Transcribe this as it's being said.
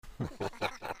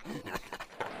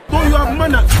Don't you have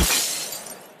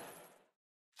manners?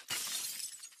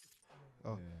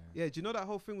 Oh. Yeah, do you know that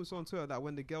whole thing was on Twitter that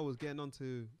when the girl was getting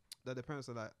onto that the parents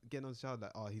are like getting on the child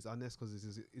like, oh, he's honest because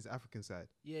it's his African side.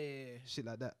 Yeah. Shit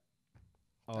like that.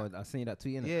 Oh, I seen that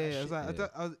tweet. Yeah, I was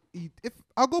like, if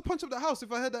I'll go punch up the house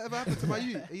if I heard that ever happened to my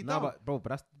youth. Are you No, down? but bro,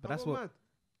 but that's what mad.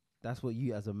 that's what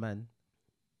you as a man.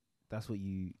 That's what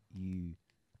you're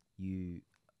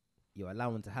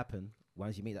allowing to happen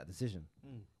once you make that decision.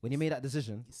 When you made that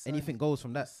decision, anything goes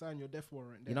from that. Sign your death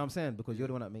warrant. You know what I'm saying? Because you're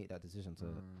the one that made that decision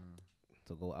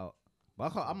to go out.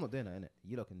 But I'm not doing that, innit?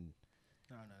 You lot can.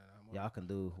 No. Yeah, I can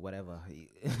do whatever.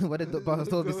 What did the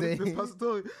pastor told me say? The pastor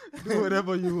told me, do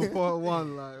whatever you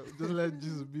want. Like, just let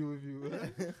Jesus be with you.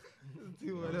 Do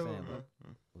You know what I'm whatever, saying,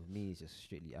 bro. With me, it's just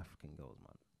strictly African girls,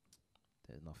 man.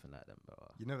 There's nothing like them, bro.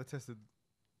 You never tested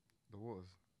the waters?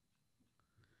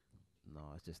 No,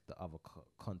 it's just the other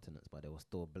continents, but they were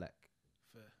still black.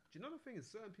 Fair. Do you know the thing is,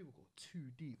 certain people go too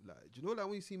deep. Like, do you know, like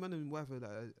when you see man and wife like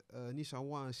Nisha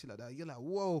Wan and shit like that, you're like,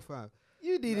 whoa, fam.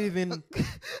 You didn't even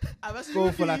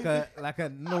go for like a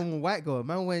normal white girl.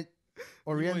 Man went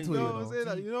Oriental. You know what I'm saying?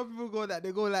 Like, you know, people go like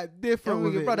they go like different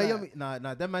with your it, brother. like,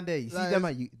 Nah, them man there. You see like, them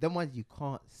man. Them ones you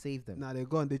can't save them. Nah, they're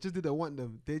gone. They just didn't want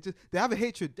them. They have a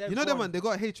hatred. They're You know them gone. man. They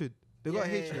got hatred. They got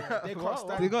hatred. They can't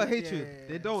stand. They got Yeah, hatred. yeah.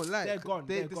 They don't like. They're gone.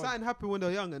 They something happened when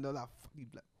they're young and they're like, fuck you,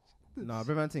 black. Nah,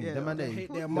 bro, man, thing. Yeah, them man they there.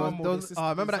 hate their mum or their sister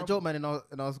Remember or that joke man in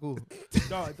our school?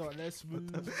 Don't. Let's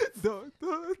move. Don't.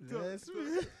 Let's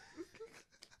move.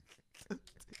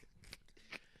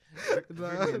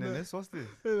 What's this?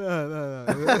 No.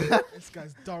 This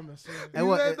guy's dumb as well. And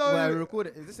what? You know, I record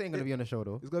it. This ain't gonna be on the show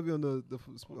though. It's gonna be on the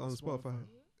on Spotify.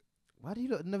 Why do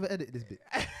you never edit this bit?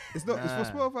 It's not. It's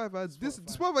for Nah. Spotify, man. This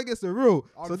Spotify gets the real.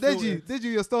 So Deji,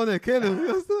 you're still on there, killing. You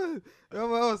understand?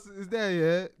 Everyone else is there,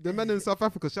 yeah. The men in South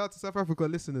Africa. Shout out to South Africa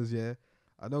listeners, yeah.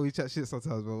 I know we chat shit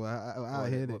sometimes, but we're out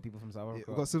here. innit? People from South Yeah,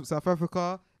 Africa. we got some South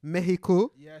Africa,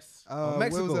 Mexico. Yes.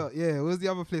 Mexico. Where was the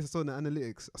other place I saw in the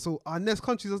analytics? So our next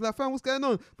countries, I was like, fam, what's going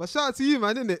on? But shout out to you,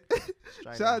 man, innit?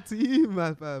 Shout out to you,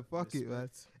 man, fam. Fuck it, man.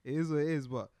 It is what it is,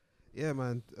 but yeah,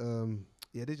 man.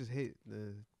 Yeah, they just hate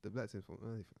the black team.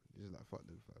 Just like fuck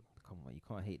them, fam. Come on, you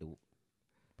can't hate the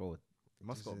bro.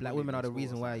 Must got Black bullied women in are the school or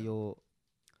reason why something.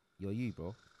 you're you,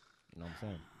 bro. You know what I'm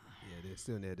saying? Yeah, they're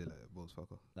still in there. They're like balls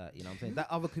fucker. Like, you know what I'm saying? That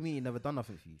other community never done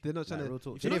nothing for you. They're not trying to- real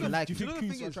talk. Do They you know didn't even like do you. you think know the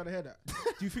coons thing are is- trying to hear that?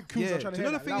 Do you think coons Yeah, are trying do to you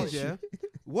hear know the that? thing is, yeah?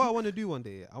 What I want to do one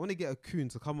day, I want to get a coon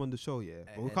to come on the show, yeah.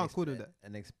 But we can't call them that.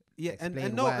 Yeah, and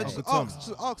explain no, why. and Uncle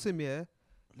just ask him, yeah.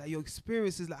 Like your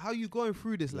experiences, like how you going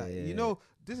through this, like Yeah. you know,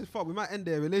 this is fuck. We might end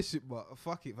their relationship, but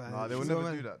fuck it, man. Nah, they will You know, never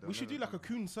man. do that. We should do like a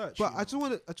coon search. But you I know?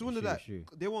 just want to like True.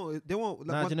 they won't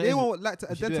Nah, like do you know they what won't like to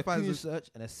We should do a identify coon as search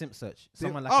and a simp search. They-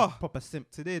 Someone like oh. a proper simp.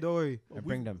 today. Don't worry, And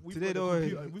bring them. We've Today, got the don't worry.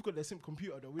 computer. We've got the simp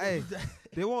computer though. We Hey, don't do that.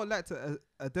 they won't like to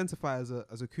identify as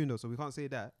a coon though, so we can't say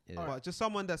that. Yeah. But just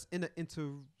someone that's in an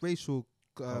interracial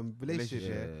relationship,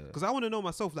 yeah. Yeah. Because I want to know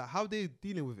myself, like how they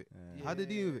dealing with it, how they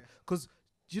dealing with it. Because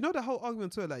do you know the whole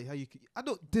argument to it, like how you? I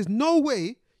don't. There's no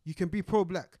way you can be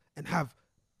pro-black and have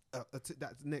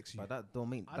that next to you. But that don't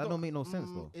make I don't make no sense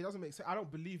though. It doesn't make sense. I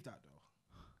don't believe that though.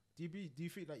 Do you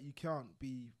think that you can't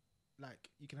be like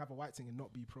you can have a white thing and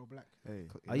not be pro-black? Hey,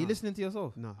 Are you listening to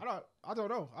yourself? No, I don't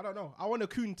know. I want a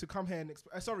coon to come here and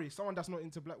sorry, someone that's not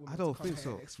into black women. I don't to come think here so.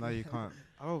 and no, explain. you can't.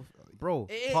 I don't. Bro,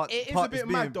 It is a bit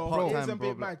mad though. It is a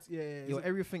bit mad. Yeah. you're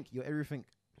everything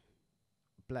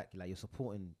black, like you're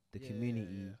supporting the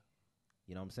community.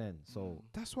 You know what I'm saying? So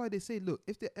That's why they say, look,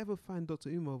 if they ever find Dr.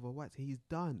 Uma over white, he's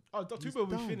done. Oh, Dr. He's Uber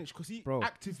will be done. finished because he Bro,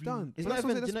 actively done. it's But not that's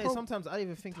what even. I You say, know, that's sometimes I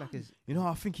even think like it's. You know,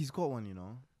 I think he's got one. You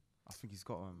know, I think he's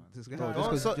got one, man. This guy. Bro,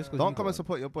 Don't- just 'cause Don't you come got and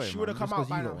support your boy. She man. would have come Just out 'cause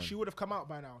by you got now. one. She would have come out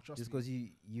by now. Trust Just me. because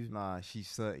you've Nah, she's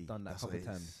 30. done that That's couple what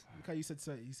it times. is. Look how you said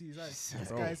so. You see his eyes. This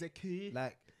Bro. guy's a kid.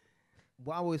 Like,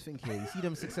 what I always think here, you see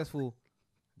them successful.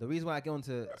 The reason why I get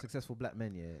onto successful black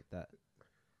men, yeah, that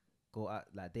go out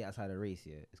like date outside the race,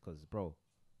 yeah, is because, bro,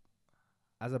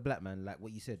 as a black man, like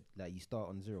what you said, like you start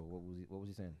on zero. What was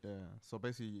he saying? Yeah. So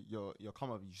basically, you're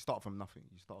come up. You start from nothing.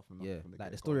 You start from nothing. Yeah, from the like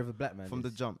the get-go. story of a black man from the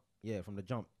is- jump. Yeah, from the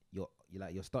jump, you're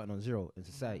starting on zero in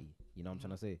society. You know what I'm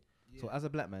trying to say? So Yeah. as a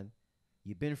black man,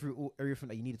 you've been through everything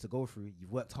that you needed to go through.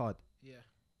 You've worked hard, Yeah.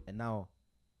 and now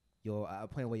you're at a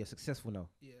point where you're successful now.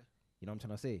 Yeah. You know what I'm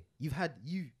trying to say?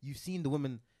 You've seen the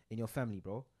women in your family,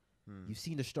 bro. You've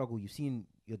seen the struggle. You've seen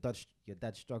your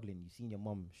dad struggling. You've seen your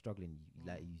mom struggling.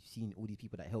 Like you've seen all these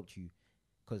people that helped you,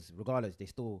 because regardless, they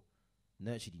still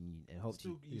nurtured you and helped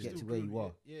you you get to still where grew, you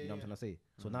are. yeah, You know what I'm yeah. trying to say?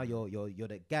 So now you're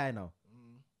the guy now,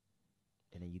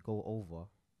 and then you go over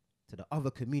to the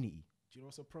other community, Do you know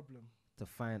what's a problem? to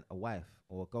find a wife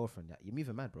or a girlfriend, you're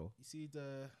moving mad, bro. You see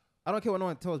the I don't care what no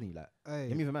one tells me. Like, Hey,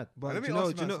 you're moving mad. but Let me do you know,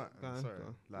 ask do you man know? something. Go on, Sorry, go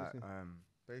on. like Listen.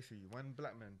 basically when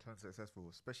black men turn successful,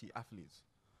 especially athletes,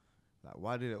 like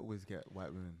why do they always get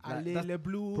white women? Like, Allez, that's- le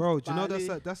blue. Bro, do you know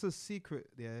Ballet. that's a secret,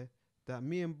 yeah, that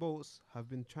me and Bolts have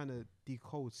been trying to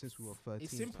decode since we were 13.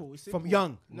 It's simple. It's simple. From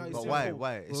young. No, it's But simple. why?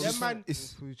 Why? Well, Them man,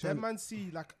 it's We them trying, man see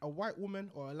like a white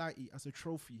woman or a lighty as a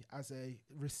trophy, as a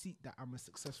receipt that I'm a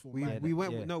successful we, man. we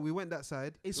went yeah. no, we went that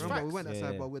side. It's Remember, we facts. went that Yeah,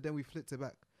 side, yeah. but then we flipped it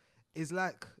back. It's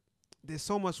like there's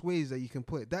so much ways that you can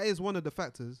put it. That is one of the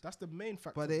factors, That's the main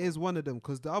factor. but it bro. is one of them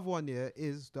because the other one, yeah,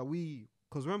 is that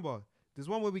because remember, there's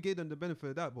one where we gave them the benefit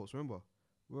of that, Bolts. Remember,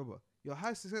 you're a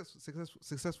high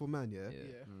successful man, yeah.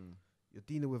 Yeah. You're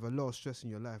dealing with a lot of stress in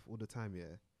your life all the time, yeah.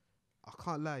 I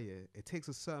can't lie, yeah. It takes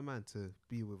a certain man to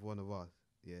be with one of us,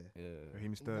 yeah.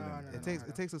 Raheem Sterling. no,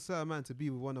 It takes a certain man to be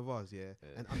with one of us, yeah,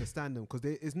 and understand them because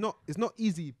it's not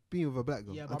easy being with a black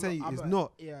girl. Yeah, I'm but telling you, I'm it's a-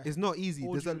 not. yeah. It's not easy.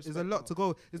 All There's due a respect, lot to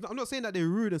though. go. I'm not saying that they're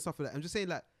rude and stuff like that. I'm just saying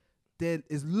like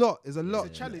there's a lot. a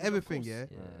challenge, of Everything, course. yeah.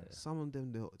 Yeah. Some of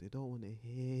them they don't want to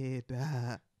hear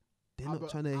that. They're I not but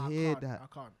trying to I hear can't, that.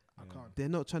 I can't. They're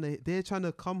not trying to. They're trying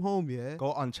to come home, yeah.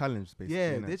 Go unchallenged, basically.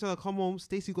 Yeah, innit? they're trying to come home.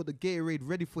 Stacey got the Gatorade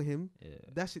ready for him. Yeah.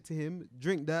 Dash it to him.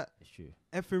 Drink that. It's true.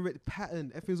 Everything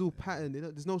pattern. Everything's all pattern.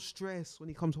 There's no stress when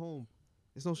he comes home.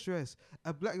 There's no stress.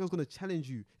 A black girl's gonna challenge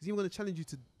you. He's even gonna challenge you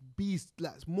to be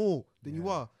like more than you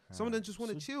Yeah, are. Some of them just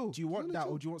want to So chill. Do you want Wanna that,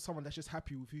 chill. or do you want someone that's just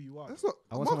happy with who you are? That's not.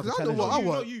 I want someone Marcus, to I know challenge what me. I you,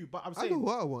 not want. you, but I'm I know saying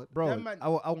what I want. Bro, Them man- I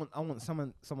want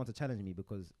someone to challenge me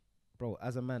because, bro,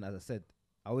 as a man, as I said,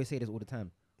 I always say this all the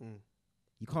time. Mm.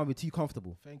 You can't be too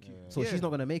comfortable. thank you. So Yeah. she's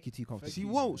not gonna make you too comfortable. She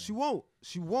won't. She won't.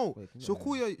 She won't. Wait, can you She'll not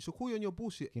call you. She'll call you on your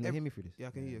bullshit. Can you not hear me through this? Yeah, I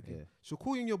can hear you. I can. Yeah. She'll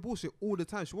call you on your bullshit all the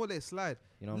time. She won't let it slide.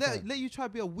 You know what I'm saying? Let you try to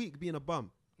be a week being a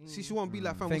bum. See, she won't be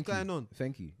like, fam, what's Thank you. going on?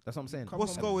 Thank you. That's what I'm saying. Come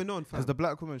What's on, going on, fam? Because the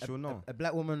black woman, A- she'll know. A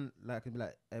black woman like can be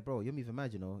like, hey, bro, you're moving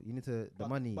mad, you know. You need to the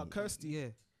money. But Kirsty, Yeah.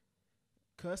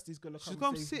 Kirsty's gonna come. She's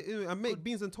gonna and say, sit and make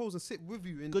beans and toast and sit with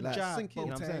you and Good like, job, sink in. You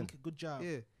know what I'm saying? Boateng, good job.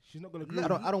 Yeah. She's not gonna.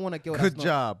 I don't want a girl. Good that's not-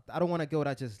 job. I don't want a girl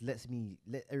that just lets me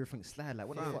let everything slide. Like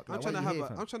what the Fam, fuck? I'm Like, trying why to you have here, a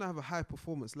fam? I'm trying to have a high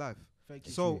performance life. Thank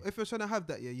you. So if you're trying to have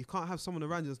that, yeah, you can't have someone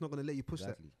around you that's not gonna let you push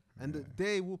Exactly. that, and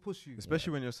they will push you.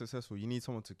 Especially when you're successful, you need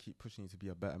someone to keep pushing you to be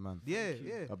a better man. Yeah, Thank you.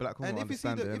 yeah. A black woman And will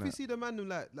understand it, if you innit? see the man who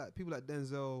like people like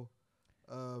Denzel,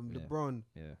 Yeah. LeBron,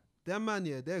 Yeah. them man,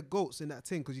 yeah, they're goats in that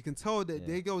thing because you can tell that Yeah,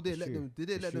 they go it's let true. them they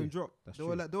didn't It's let them true. drop. That's They true.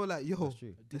 were like yo, That's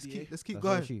true. let's DDA. keep That's going.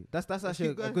 very true. That's Let's actually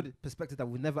keep a going. good perspective that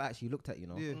we've never actually looked at, you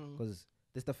know. Yeah. Because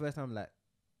this is the first time like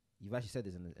you've actually said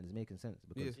this and it's making sense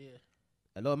because Yeah.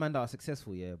 a lot of men that are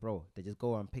successful, yeah, bro, they just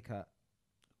go and pick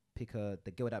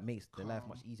the girl that makes their life Calm.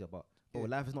 much easier. But bro, Yeah.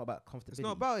 life is not about comfortability. It's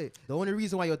not about it. The only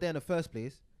reason why you're there in the first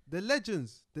place, The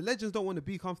legends don't want to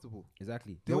be comfortable.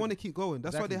 exactly. They want to keep going.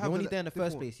 That's why they have. You're only the- there in the they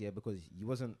first want- place, yeah, because you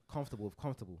wasn't comfortable with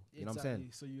comfortable. You know what I'm saying?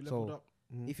 Exactly. So you leveled So- up.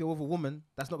 Mhm. If you're with a woman,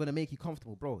 that's not gonna make you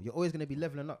comfortable, bro. You're always gonna be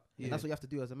leveling up, Yeah. and that's what you have to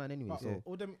do as a man anyway. But So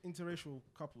all them interracial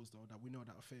couples though that we know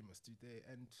that are famous, do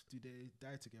they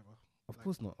die together? of like-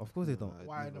 course not. Of course they don't. Nah,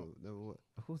 Why never- not? Never what?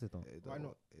 Of course they don't, It Why don't-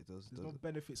 not? It does. There's no does.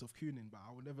 benefits of cooning, but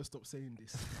I will never stop saying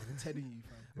this. I'm telling you,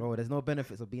 fam. bro. There's no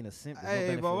benefits of being a simp. There's no Hey,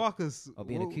 benefit but Marcus, of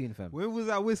being a coon, fam. when was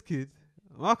that Wizkid?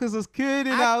 Marcus was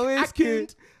cooning I out Wizkid.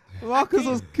 cooned. Marcus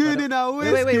was cooning out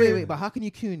Wait, Wizkid. But how can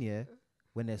you coon, yeah,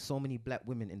 when there's so many black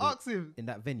women in Ask him. in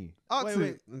that venue? Ask Wait, him.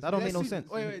 wait. That don't make Let's no see- sense.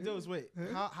 Wait, Dills, wait.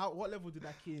 What level did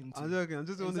that key into? I'm joking. I'm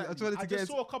just wanted Exactly. to I get just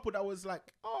into. saw a couple that was like,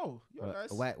 oh, you're nice.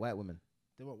 A white woman.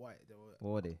 They were white. They were,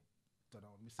 What were they? don't know.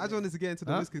 I just wanted to get into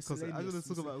the Huh? Wizkid concert. I just wanted to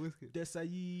talk about Wizkid.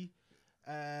 Desai,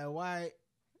 white,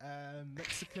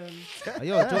 Mexican, Oh,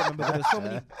 you're a joke, man. But there's so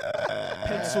many.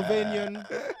 Pennsylvanian.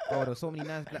 Oh, there's so many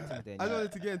nice black teams there. I just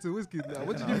wanted to get into Wizkid. Now.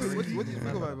 What did you think? What did you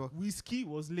think about it, bro? Whiskey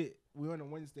was lit. We went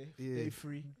on Wednesday, Yeah. day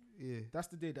 3. Yeah. That's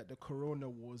the day that the corona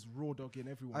was raw dogging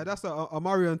everyone. That's a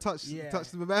Marion touch. Yeah.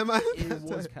 Touched the man. it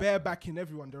was barebacking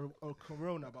everyone. The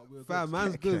corona, but we were Fam, good.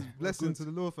 man's good. We're Blessing good. to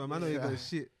the Lord, fam. I know you Yeah. got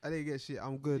shit. I didn't get shit.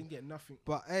 I'm good. Didn't get nothing.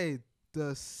 But hey,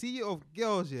 the sea of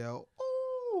girls, yeah.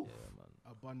 Ooh.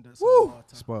 Abundance Woo! of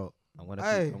water. Spoiled. I'm gonna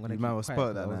Hey. keep, I'm gonna You keep might well quiet spoil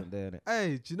 'cause that, I man. wasn't there, innit?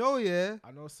 Hey, do you know, yeah?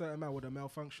 I know a certain man with a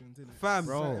malfunction, didn't it? Fam,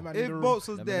 Bro. Certain man in if the room. Bolts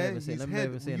was Let me there, never say- his let me head,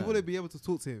 never say you nothing. wouldn't be able to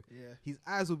talk to him. Yeah. His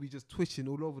eyes would be just twitching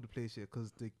all over the place, yeah.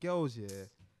 Because the girls, yeah,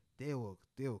 they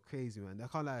were crazy, man. I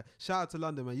can't lie. Shout out to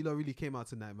London, man. You lot really came out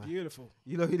tonight, man. Beautiful.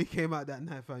 You lot really came out that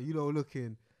night, fam. You lot were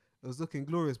looking, it was looking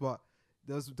glorious. But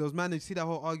there was man, you see that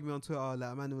whole argument on Twitter,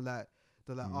 like man were like,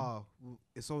 they're like, oh,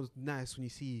 it's so nice when you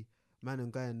see man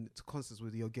and going to concerts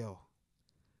with your girl.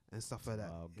 and stuff like that.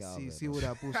 Oh, get out see, of see here, all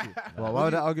that bullshit. Well, why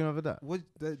would they arguing over that? What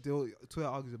Twitter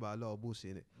argues about a lot of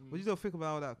bullshit in it. What do you don't think about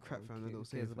all that crap, fam? Who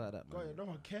cares about that, man? God, no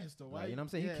one cares though. Why? Like, you know what I'm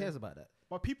saying? Yeah. Who cares about that?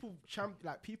 But people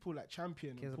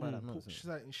champion Cares and about that put nonsense.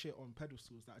 certain shit on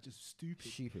pedestals that are just stupid.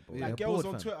 Stupid, bro. Yeah. Like They're girls bored,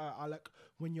 on fam. Twitter are like,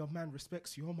 when your man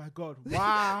respects you, oh my god,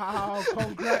 wow,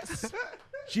 congrats,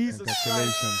 Jesus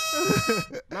Christ.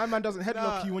 Congratulations. My man doesn't headlock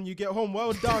Nah. you when you get home.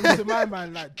 Well done to my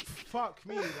man. Like, fuck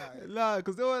me. Like, Nah,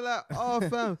 because they were like, oh,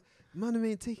 fam, man,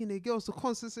 ain't taking their girls to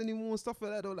concerts anymore and stuff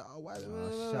like that. They were like, oh, why?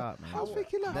 Oh, shut up, man. I was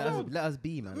thinking like, Let us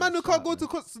be, man. man, who Shut can't up, go man. to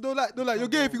concerts. They're like, you're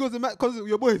gay if you go to a concert with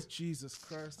your boys, Jesus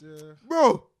Christ, yeah.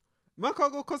 bro. Man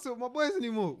can't go concert with my boys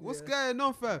anymore. What's Yeah. going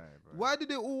on, fam? Right, bro. Why do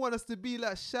they all want us to be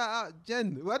like, shout out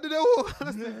Jen? Why do they all want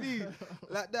us to be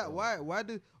like that? Why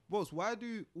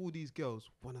do all these girls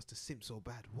want us to simp so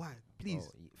bad? Why? Please.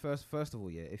 First of all,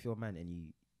 yeah, if you're a man and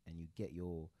you get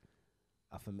your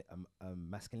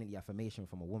masculinity affirmation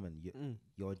from a woman,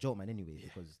 you're a joke man anyway,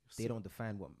 because they don't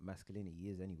define what masculinity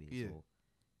is anyway. Yeah.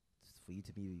 So for you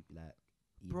to be like,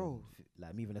 even Bro.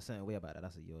 like moving a certain way about that,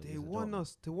 that's a They want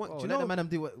us to want. Oh, Do you let know? the man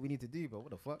do what we need to do, bro. What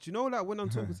the fuck? Do you know, like when I'm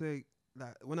talking to,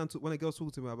 like when a girl's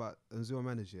talking to me about Zero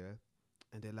Manager,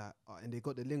 yeah, and they're like, and they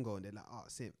got the lingo, and they're like, oh,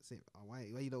 simp. Oh, why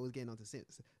you always getting onto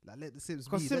simps? Like, let the simps be.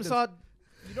 Because let simps them-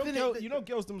 are, You know,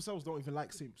 girls themselves don't even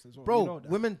like simps as well. bro. You know that.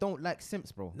 Women don't like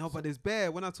simps, bro. No, but it's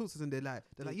bare. When I talk to them, they're like,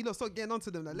 you lot stop getting onto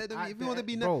them. Like, let them. I If you want to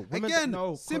be, Bro, women again,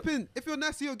 no, simping. If you're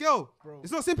nice to your girl, Bro.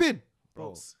 it's not simping.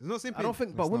 Bro, It's not simping. I don't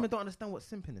think, but It's women not. don't understand what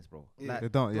simping is, bro. Yeah. Like, They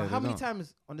don't, yeah, how they many don't.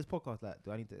 times on this podcast, like,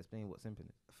 do I need to explain what simping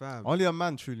is? Fam. Only a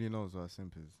man truly knows what a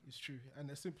simp is. It's true, and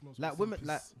the simp knows. Like what women, simp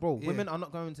like is. bro, Yeah. women are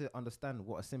not going to understand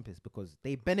what a simp is because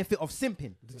they benefit of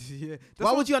simping. Yeah. Why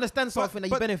That's would you understand something that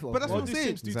you benefit of? but that's bro? What do I'm saying.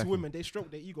 simps do to Exactly. women? They stroke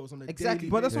their egos on a Exactly,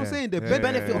 daily But that's basis. what I'm saying. They Yeah. You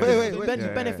benefit of Wait, it. wait, You wait. ben- you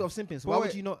Yeah. benefit of simping. So But why wait.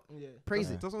 would you not Yeah. praise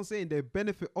That's it? what I'm saying. They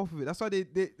benefit off of it. That's why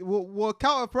they will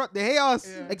counter. They hate us.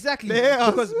 Yeah. Exactly, They hate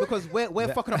us. because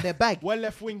we're fucking up their bag. Well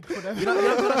left wing for them. You know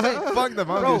what I'm saying? Fuck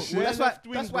them, I don't Bro, give a shit. that's We're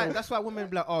why left wing, bro. women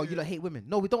be like, oh, you lot hate women.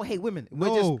 No, we don't hate women.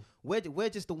 No. We're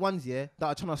just the ones, yeah, that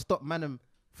are trying to stop man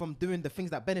from doing the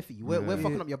things that benefit you. We're Yeah.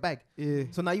 fucking up your bag. Yeah.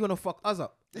 So now you wanna fuck us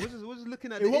up, We're just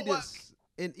looking at It the won't idiots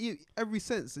in every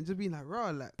sense and just being like, raw,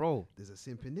 like, bro. there's a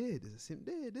simp in there, there's a simp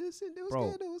there, there's a simp there. What's Bro.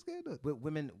 going on? What's going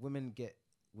on?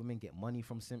 Women get money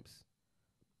from simps.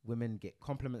 Women get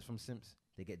compliments from simps.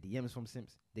 They get DMs from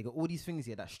simps. They get all these things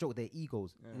here that stroke their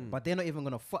egos, but they're not even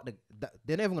gonna fuck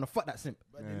they're not even gonna fuck that simp.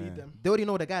 But they Yeah. need them. They already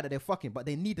know the guy that they're fucking, but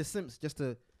they need the simps just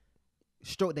to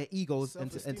stroke their egos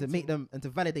and to Self-esteem make too. them and to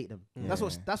validate them. Yeah. That's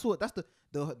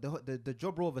the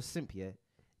job role of a simp, yeah,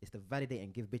 is to validate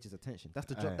and give bitches attention. That's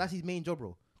the job. Aye. That's his main job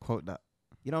role. Quote that.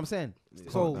 You know what I'm saying? Yeah. So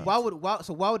Quote that.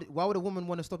 why would a woman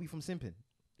want to stop you from simping?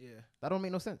 Yeah. That don't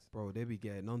make no sense. Bro, they be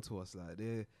getting onto us like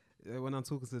when I'm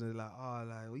talking to them, they're like, oh,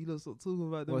 like, well, you don't stop talking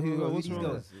about them. Well, bro, who what's these wrong?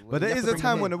 girls? Well, But you there have is to a bring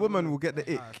time them when in. a woman will get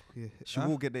the ick. Yeah. She Huh?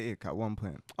 will get the ick at one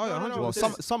point. Oh, yeah, No, no, 100%. no, Well,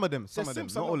 there's- some of them, The not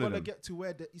simps are all not of gonna them. get to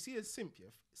where you see a simp, yeah.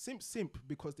 Simp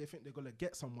because they think they're gonna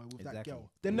get somewhere with that Exactly.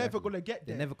 girl. They're never Exactly. gonna get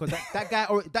They there. never, because that guy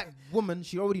or that woman,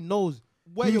 she already knows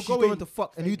Where who you're she's going. going to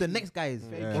fuck and who the Fake next guy is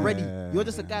Fake already. Yeah. You're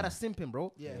just a guy that's simping,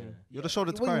 bro. Yeah. You're the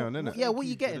shoulder to What cry you- on, innit? Yeah, what you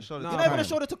You're getting? the shoulder Nah, to You're not cry even a on.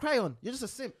 shoulder to cry on. You're just a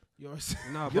simp. You're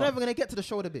Nah, You're but never gonna get to the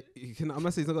shoulder bit. you can, I'm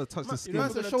not saying he's not gonna touch the You're skin. not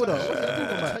Man's a gonna shoulder. touch- What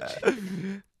are you talking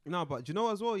about? No, but do you know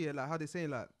as well, yeah, like how they say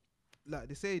like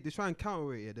they say they try and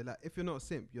counter it, yeah. They're like, if you're not a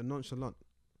simp, you're nonchalant.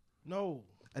 No.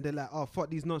 And they're like, oh, fuck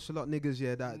these nonchalant niggas,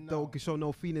 yeah, that No. don't show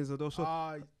no feelings or don't show.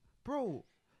 Ah, Bro,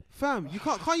 fam, you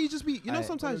can't you just be, you know, Aight.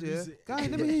 sometimes, Wanna yeah, lose it. guys,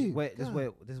 let me hear you. Wait, this God.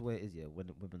 where it is, yeah. When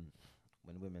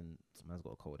women, man's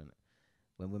got a cold in it.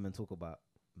 When women talk about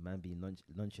man being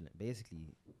nonchalant,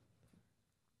 basically,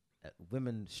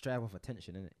 women strive for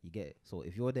attention, innit? You get it. So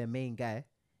if you're their main guy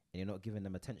and you're not giving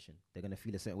them attention, they're gonna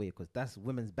feel a certain way because that's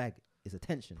women's bag is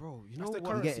attention. Bro, you That's know the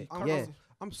what? currency. I'm, Yeah.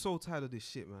 I'm so tired of this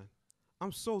shit, man.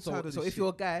 I'm so So, tired of so this if shit. you're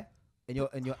a guy and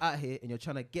you're out here and you're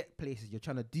trying to get places, you're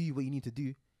trying to do what you need to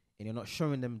do, and you're not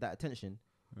showing them that attention,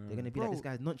 they're gonna be like, Bro. this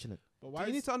guy's nonchalant. but Do why?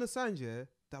 you need to understand, yeah,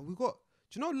 that we got.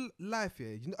 Do you know life?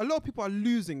 Yeah, a lot of people are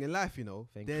losing in life. You know,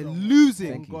 Thank they're you.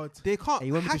 losing. Thank you. God. They can't. And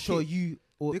you want me to hack show it. you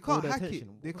all, They all can't the hack attention.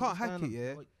 it. They What's can't hack going it. on?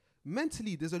 Yeah. What-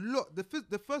 Mentally, there's a lot.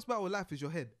 The first battle of life is your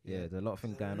head. Yeah, there's a lot of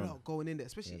things There's going a on. lot going in there,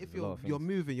 especially Yeah, if there's a lot you're of things.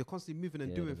 moving, you're constantly moving and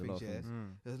Yeah, doing there's a lot things. of Yeah,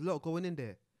 things. there's a lot going in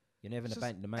there. You're never It's the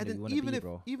just- man, the man and that then you want to even be, if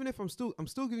bro. even if I'm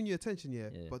still giving you attention, yeah,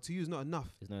 Yeah. but to you is not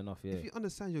enough. It's not enough, yeah. If you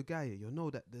understand your guy, you'll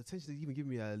know that the attention that you even give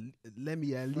me, let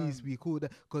me at least be cool.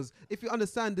 Because if you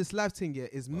understand this life thing, yeah,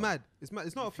 is mad. It's mad.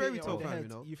 It's not a You've hit fairy it on tale, the fam. head. You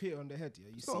know, You've hit it on the head. Yeah.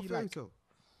 You it's not see, a fairy like tale.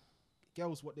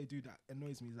 girls, what they do that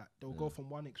annoys me is that they'll go from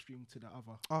one extreme to the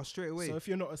other. Oh, straight away. So if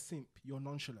you're not a simp, you're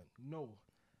nonchalant. No,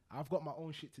 I've got my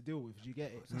own shit to deal with. Do you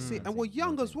get it? That's it. And we're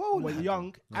young as well. We're like.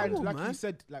 young, and on, like man. you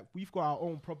said, like we've got our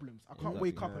own problems. I can't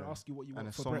wake up and Yeah. ask you what you And want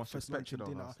there's for so much breakfast, lunch, and expected of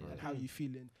dinner, us, and like. how you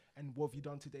feeling, and what have you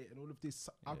done today, and all of this.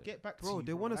 I'll get back to Bro, you.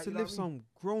 they want us Like, to you know live what I mean? some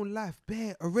grown life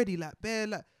bare already, like bare,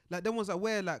 like them ones that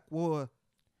wear like were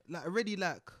like already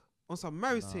like on some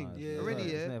marriage thing already.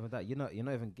 It's Yeah, not even that. You're not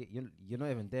even you're not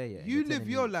even there yet. and you you're live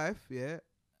telling your me- life, yeah,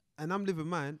 and I'm living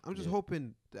mine. I'm just Yeah.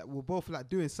 hoping that we're both like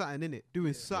doing something in it,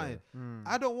 doing something. Mm.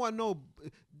 I don't want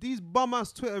these bum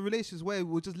ass Twitter relations where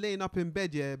we're just laying up in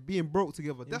bed, yeah, being broke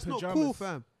together. That's not cool, pajamas.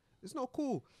 fam. It's not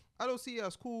cool. I don't see it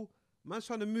as cool. Man's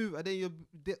trying to move, and then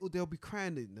they'll be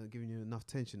crying, they're not giving you enough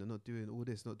tension, and not doing all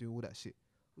this, not doing all that shit.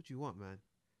 What do you want, man?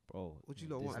 bro. What do you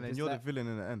lot this- want? And then this you're the like- villain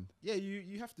in the end. Yeah,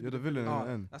 you have to. You're be the villain in Oh,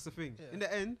 the end. that's the thing. Yeah. In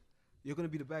the end, you're gonna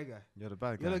be the bad guy. You're the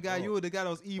bad guy. You're the guy. Oh. You were the guy that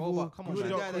was evil. but come on, you were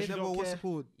the man. guy that Because you never don't what's it care.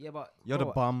 called. Yeah, but You're the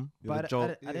bro, bum. You're But the at, joke.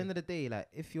 at the end of the day, like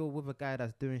if you're with a guy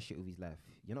that's doing shit with his life,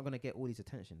 you're not gonna get all his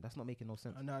attention. That's not making no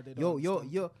sense. And now they don't You're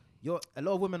understand. a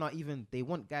lot of women are even they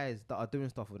want guys that are doing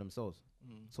stuff with themselves.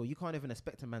 Mm. So you can't even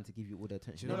expect a man to give you all the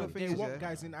attention. You know No, the they thing is, want yeah?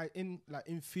 guys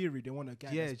in theory. They want a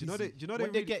guy. Yeah, that's do you know busy. they- do you know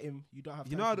when they they get him, you don't have.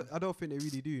 You time know, for him. I don't think they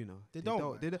really do. You know, They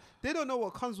don't, They don't know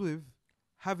what comes with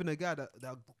having a guy that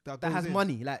that goes has in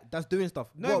money, like that's doing stuff.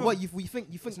 No, What even- you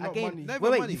think It's not again? money. Not Wait,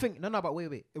 even wait, money. you think no, but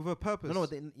wait. with a purpose. No,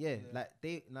 yeah, Yeah. like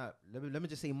they nah. Let me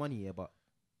just say money here, but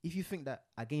if you think that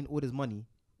I gain all this money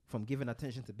from giving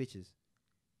attention to bitches,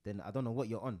 then I don't know what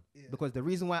you're on. Yeah. Because the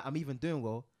reason why I'm even doing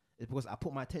well is because I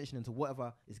put my attention into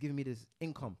whatever is giving me this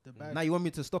income. The bag. Now you want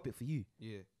me to stop it for you?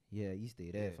 Yeah, Yeah, you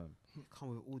stay there, Yeah. fam. come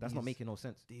with all That's these, not making no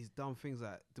sense. these dumb things.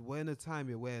 Like we're in a time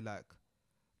here where like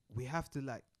we have to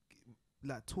like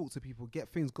talk to people, get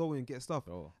things going, get stuff,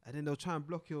 Bro. and then they'll try and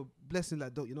block your blessing.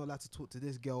 Like, don't you're not allowed to talk to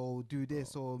this girl, or do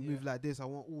this, or move like this. I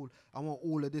want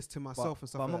all of this to myself and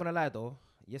stuff. But I'm like not gonna lie though.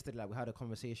 Yesterday, like we had a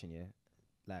conversation, yeah.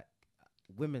 Like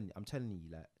women, I'm telling you,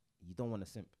 like you don't want to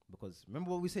simp because remember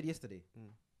what we said yesterday. Mm.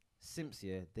 Simps,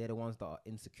 yeah, they're the ones that are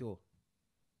insecure.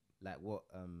 Like what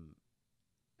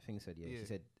thing said, yeah. Yeah. She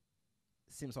said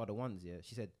simps are the ones, yeah.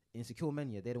 She said insecure men,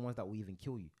 yeah, they're the ones that will even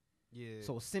kill you. Yeah.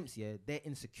 So simps, yeah, they're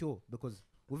insecure because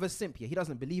with a simp, yeah, he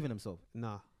doesn't believe in himself.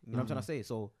 nah. You know what I'm trying to say?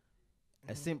 So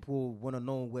a simp will want to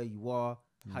know where you are,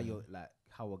 how you're like,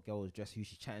 how a girl is dressed, who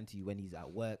she's chatting to you when he's at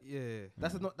work. Yeah.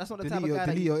 That's not the Delete type of your, guy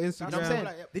that delete you, your you know Instagram. what I'm saying?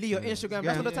 Like, Delete your Instagram.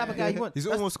 That's not the type of guy you want. He's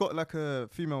That's- almost got like a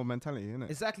female mentality, isn't it?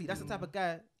 exactly. That's the type of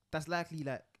guy that's likely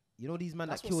like you know these men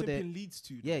that's that what kill their simping leads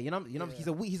to. yeah. You know Yeah.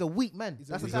 he's a weak man.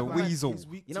 That's the He's type a of man. weasel. He's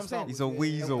weak You know to what I'm saying? start He's a with,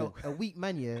 yeah. weasel. A weak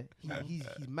man, yeah. He's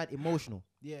mad emotional,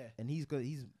 Yeah, and he's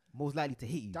most likely to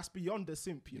hit you. that's beyond the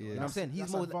simp. You know, Yeah. You know what I'm saying? He's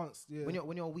that's more advanced. Yeah. when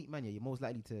you're a weak man, yeah, you're most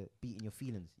likely to be in your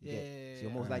feelings. You get? Yeah, So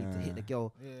you're most likely to hit the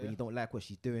girl Yeah. when you don't like what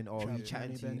she's doing or Try you to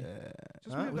chatting to you. Benny.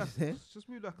 Just Huh? move What like, you saying? just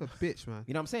move like a bitch, man.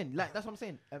 You know what I'm saying? Like that's what I'm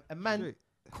saying. A man, Straight.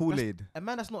 Kool-Aid. a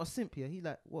man that's not a simp here. He's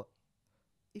like, what?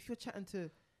 If you're chatting to,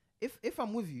 if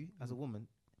I'm with you as a woman,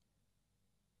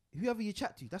 whoever you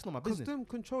chat to, that's not my Because business. them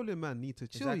controlling man need to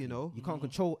chill, Exactly. you know. You can't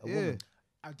control a Yeah. woman.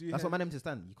 I do. That's hear- what man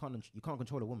understand. You can't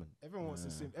control a woman. Everyone wants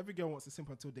a simp. Every girl wants a simp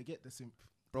until they get the simp.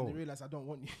 Bro, And they realize I don't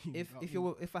want you. If You know what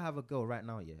I mean? if I have a girl right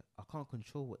now, yeah, I can't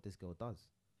control what this girl does.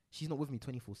 She's not with me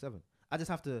 24/7. I just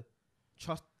have to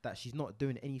trust that she's not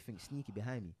doing anything sneaky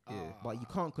behind me. Yeah. But you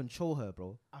can't control her,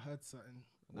 bro. I heard something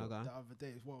No, go on. the other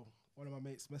day. Well, one of my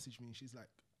mates messaged me and she's like,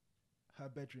 her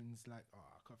bedroom's like,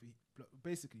 coffee.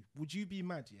 Basically, would you be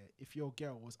mad, yeah, if your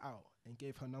girl was out and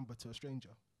gave her number to a stranger?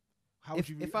 How would If-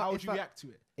 you, if I- how would if you I- react to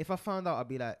it? If I found out, I'd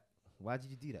be like, why did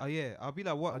you do that? Oh yeah, I'll be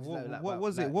like, what? I'll just What, like, what why-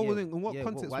 was like, it? What was yeah, it? In what yeah,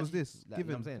 context why was did you- this like, you know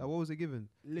given? what I'm saying? What was it given?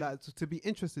 Li- Like to be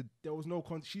interested. There was no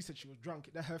she said she was drunk.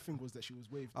 That her thing was that she was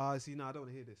waved. See, no, I don't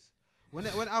want to hear this. When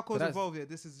alcohol's that's- involved, yeah,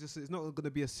 this is just it's not going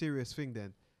to be a serious thing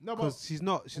then. No, but Because she's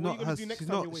not, what are you gonna do next she's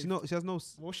time not, you're she's waved? not, she has no.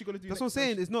 what's she gonna do? That's what I'm next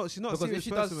saying. time? It's not, she's not a Because if serious she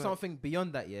does person, man. something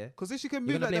beyond that, yeah, Because if she can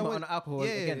you're move gonna like blame that, it when- on alcohol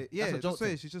yeah, again. yeah, That's a just joke.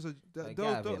 saying, she's just a Like, don't, get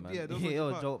out of here, man. yeah, don't You're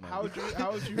a fuck. joke, man. How would you?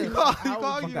 How would you? You can't, you how can't would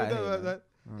argue Fuck with outta that,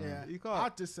 here, man. man. Yeah, You can't. I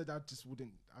just said I just wouldn't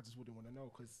want to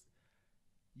know because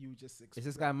you just. Is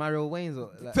this guy Mario Wayne's or?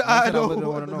 Like, I I wouldn't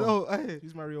know, wanna know. no, hey.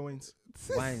 Who's Mario Waynes?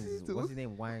 Wines. What's his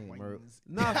name? Wine. Mario. Waynes.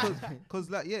 Nah, cause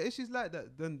like yeah, if she's like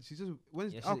that, then she's just when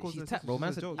Yeah, alcohol's she's in the tapped, system, bro. Man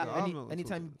she's a said joke. I'm not gonna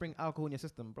anytime talk you bring alcohol in your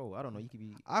system, bro, I don't know. You could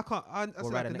be. I can't. I said ride I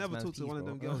the can next never man's talk to piece, one of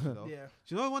them bro. girls. You know? Yeah.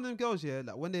 Do you know one of them girls? Yeah,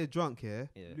 like when they're drunk, yeah,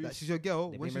 Yeah. like she's your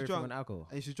girl They when blame she's everything drunk on alcohol.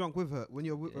 and she's drunk with her. When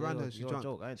you're Yeah, around you're- her, she's you're a drunk.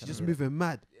 joke. I ain't She's trying just to hear moving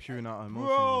mad. Puring out emotion.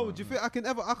 Bro, do you think I can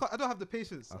ever? I don't have the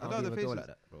patience. I I don't can't have the leave a girl patience.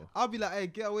 like that, bro. I'll be like, hey,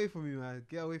 get away from me, man.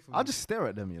 Get get away from me. I'll just stare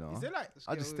at them, you know. Is there like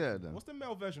I'll just stare at them. what's the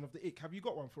male version of the ick? Have you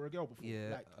got one for a girl before?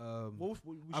 Yeah. Like,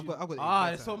 I've got the Ah, ick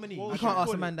there's so time. many. What You would can't you ask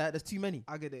call a man that. There's too many.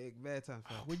 I get the ick bare time,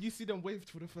 fam. when you see them waved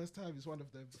for the first time, it's one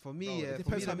of them. For me, Bro, it yeah, for me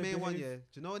depends the how they main one, behave. yeah. Do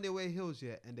you know when they wear heels,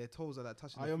 yeah, and their toes are like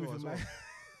touching I the am floor even as well?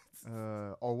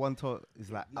 like Or one toe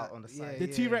is like out on the yeah, side. The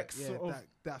T-Rex yeah, sort of-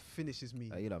 that finishes me.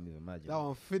 You don't even imagine. That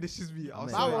one finishes me. I'm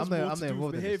that not- one's I'm more not to do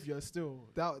involved with in this. behavior still.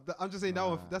 I'm just saying that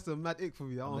one. Nah. That's a mad ick for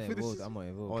me. That I'm one not finishes. involved. I'm not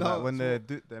involved. Or That like when was they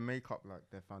do their makeup, like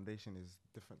their foundation is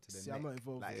different to their See, neck. I'm not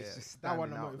involved. Like Yeah. it's just That one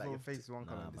standing I'm out. not Like your involved. face is one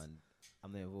Nah, color. man.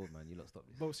 I'm not involved, man. You lot stop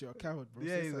this. Boss, you're a coward, bro. Yeah,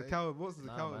 Say he's a something. coward. What's the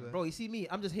Nah, coward? man. there? Bro, you see me?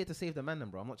 I'm just here to save the man, then,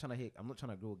 bro. I'm not trying to hit. I'm not trying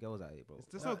to grow girls out here, bro.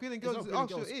 There's no grilling It's girls. not Just grilling ask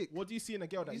your girls. ick. What do you see in a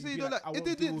girl that You you say you be don't like, like. I If won't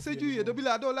they deal didn't with say you you, yeah, they'll anymore? be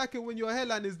like, I don't like it when your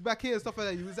hairline is back here and stuff like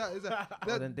that. You was that? Is that?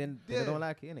 Well, then yeah. they don't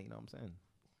like it, innit? You know what I'm saying?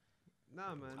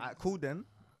 Nah, man. Alright, cool then.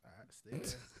 Alright, stay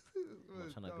there. I'm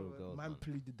not trying to grow girls, Man man.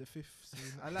 pleaded the fifth. So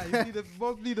I like you. Plead the,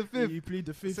 both plead the fifth. you plead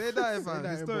the fifth. Say that, Say man.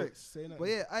 that in Historic. box. Say that. But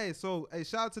yeah, aye, so hey,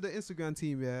 shout out to the Instagram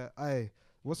team, yeah. Aye,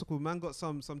 what's it called? Man got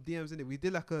some DMs in it. We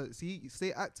did like a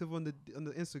stay active on the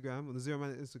Instagram, on the Zero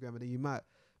Man Instagram, and then you might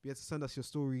be able to send us your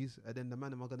stories, and then the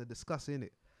man am gonna discuss in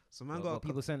it. So man got a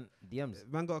people send DMs.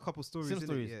 man got a couple stories. Sim innit?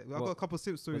 stories? Yeah, I What? got a couple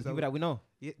sim stories. People that we know.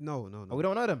 Yeah, no. Oh, we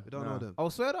don't know them. We don't Nah. know them. Oh,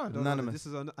 swear We on. don't know them. Anonymous. This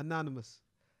is anonymous.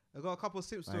 I got a couple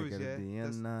sim stories, yeah.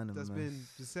 That's been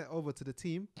sent over to the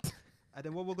team. And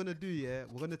then what we're gonna do, yeah,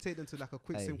 we're gonna take them to like a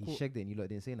quick Hey, sim he court. shagged it and you lot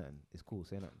didn't say nothing. It's cool,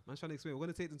 say nothing. Man, trying to explain. We're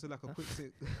gonna take them to like a quick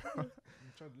sim. I'm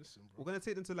trying to listen, We're bro. gonna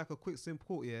take them to like a quick sim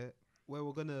court, yeah, where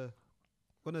we're gonna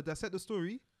dissect the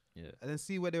story Yeah. and then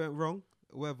see where they went wrong,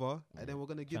 whatever, and then we're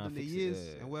gonna give Try them and the fix it, years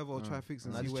yeah, yeah. and whatever, or try and fix it.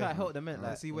 And I And see just where, try to help them, man. and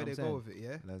Like, see you where know they what I'm go saying? with it,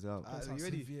 yeah. Let's go. That's You how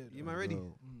ready? severe, You bro. man ready?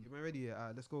 Go. You man ready? Yeah.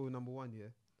 Alright, let's go with number one, yeah.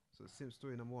 So sim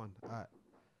story number one. Alright.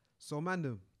 So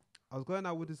Mandem, I was going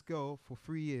out with this girl for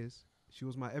 3 years. She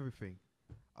was my everything.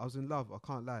 I was in love, I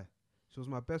can't lie. She was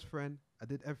my best friend. I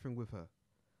did everything with her.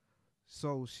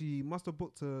 So she must have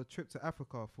booked a trip to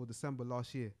Africa for December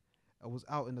last year. I was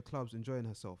out in the clubs enjoying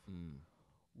herself.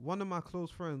 One of my close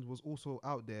friends was also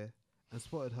out there and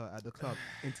spotted her at the club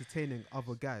entertaining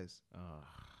other guys.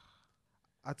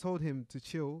 I told him to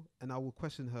chill and I will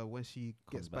question her when she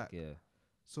gets back. Yeah.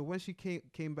 So when she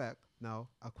came back now,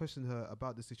 I questioned her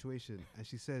about the situation and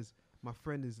she says my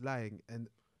friend is lying and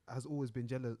has always been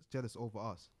jealous over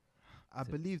us. I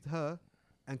believed her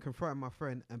and confronted my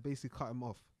friend and basically cut him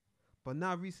off. But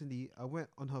now recently I went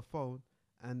on her phone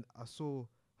and I saw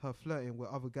her flirting with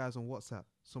other guys on WhatsApp.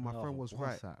 So my friend was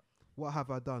right. What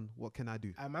have I done? What can I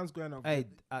do? A man's going out. Hey,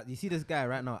 you see this guy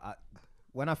right now?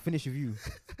 When I finish with you,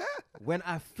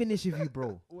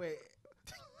 bro. Wait.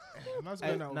 A man's Hey,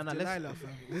 going out nah, with let's- Delilah, fam.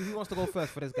 Who wants to go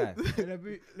first for this guy? let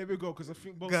me go because I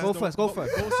think boss Go first, go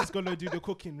first. Boss is gonna do the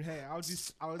cooking here. I'll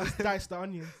just dice the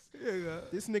onions.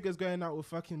 This nigga's going out with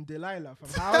fucking Delilah, fam.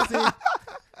 How is it?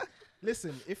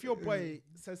 Listen, if your boy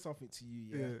says something to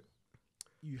you,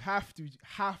 you have to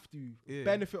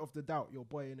benefit of the doubt. Your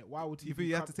boy in it. Why would he? You think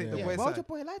you have to take the yeah. boy's Why would side? your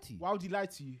boy lie to you? Why would he lie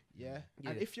to you? Yeah.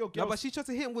 And Yeah. if your No, girl, but she tried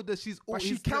to hit him with the But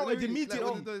she countered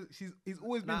immediately. He's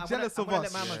always been Nah, jealous of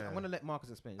us. I'm gonna let Marcus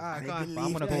explain. Ah, But go on.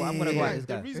 I'm gonna go at this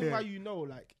the guy. reason why you know,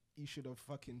 like, you should have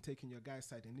fucking taken your guy's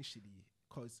side initially,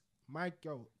 because my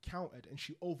girl countered and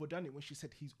she overdone it when she said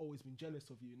he's always been jealous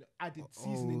of you and added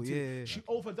seasoning to it. yeah. She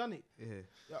overdone it. Yeah.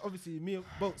 Yeah, obviously, me and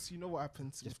Boats, you know what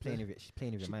happens. Just playing with it. She's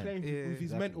playing with She's your man. playing Yeah, with his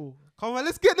exactly. mental. Come on,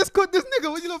 let's cook this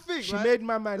nigga. What you not think? She man? made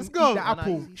my man Let's eat go. the Nah, nah,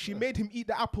 apple. easy, She bro. made him eat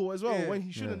the apple as well Yeah. when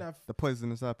he shouldn't have. The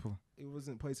poisonous apple. It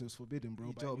wasn't poison, it was forbidden, bro.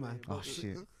 You but joke, anyway, man. bro. Oh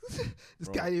shit. This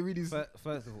Bro. guy ain't really.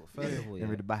 First of all,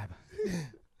 Read the Bible.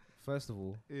 First of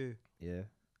all, Yeah. yeah.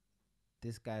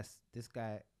 This guy,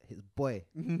 his boy.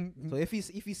 So if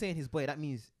he's saying his boy, that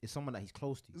means it's someone that he's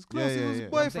close to. It's close. Yeah, He yeah, was yeah. a You know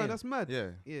what I'm boyfriend. saying? That's mad. Yeah.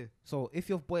 Yeah. So if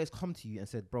your boy has come to you and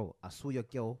said, "Bro, I saw your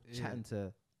girl Yeah. chatting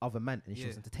to other man and she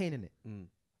was Yeah. entertaining it," Mm.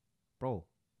 bro,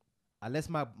 unless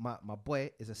my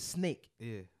boy is a snake,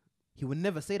 Yeah. he would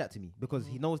never say that to me because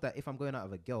he knows that if I'm going out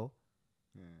with a girl,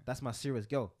 that's my serious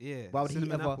girl. Yeah. Why would he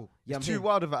Cinnamon ever? apple. Yeah, I'm It's saying, too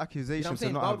wild of an you know what accusation I'm to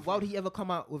saying? not have. Why would he ever come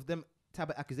out with them type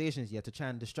of accusations? Yeah, to try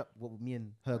and disrupt what me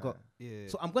and her got. Yeah.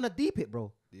 So I'm gonna deep it,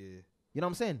 bro. Yeah. You know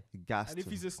what I'm saying? Gassed And if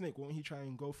him. he's a snake, won't he try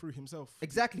and go through himself?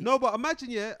 Exactly. No, but imagine,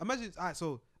 alright,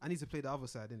 so I need to play the other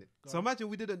side, innit? So on. imagine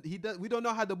we don't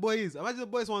know how the boy is. Imagine the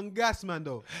boy's one gas man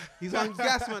though. He's one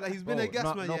gas man, like he's been Bro, a gas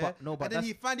no- man, no, yeah. but- no, but and then he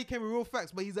that's- finally came with real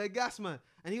facts, but he's a gas man.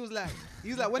 And he was like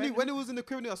when he was in the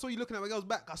crib, I saw you looking at my girl's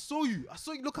back. I saw you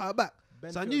look at her back.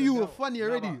 So I Benefit knew of you the were doubt. funny Nah,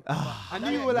 already. but- I knew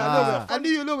you were like, Nah. I knew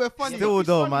you were a little bit funny. Still If he's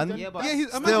though, funny, man. then- Yeah, but- Yeah, imagine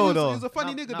Still he was though. a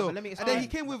funny Nah, nigga nah, though. but let me And then he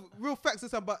explain. came with real facts and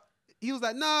stuff, but he was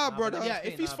like, nah, Nah, brother. but Yeah,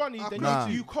 if he's funny, then Nah.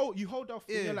 you hold off.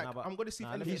 Yeah. You're like, Nah, but- I'm gonna see if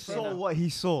nah, let me anything. He explain saw that. what he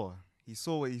saw. He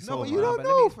saw what he No, saw. but you man. don't but let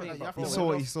me know. explain, fam. but You have He to bro, saw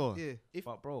what know. he saw. Yeah.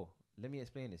 But bro, let me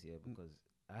explain this, yeah, because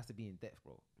it has to be in depth,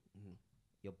 bro. Mhm.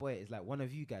 Your boy is like one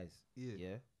of you guys, Yeah.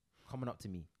 yeah, coming up to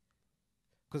me,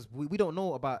 because we don't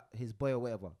know about his boy or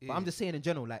whatever. But Yeah. I'm just saying in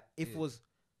general, like if Yeah. it was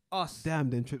us, Damn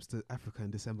them trips to Africa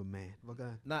in December, man. But go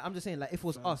on. nah, I'm just saying like if it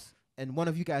was Fam. us and one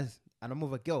of you guys and I'm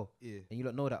with a girl Yeah. and you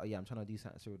don't know that, oh yeah, I'm trying to do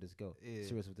something serious with this girl, Yeah.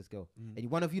 serious with this girl, Mm.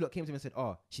 and one of you lot came to me and said,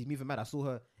 oh, she's moving mad. I saw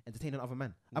her entertaining another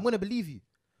man. I'm gonna believe you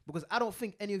because I don't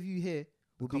think any of you here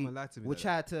would Come and lie to me. would like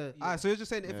try to. Alright, so you're just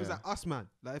saying if it's Yeah. like us, man.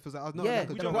 Like if it's like us, not Yeah, like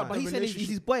a we job, don't but, man. want he's the saying he's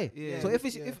his boy. Yeah. So if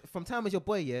it's Yeah. if from time as your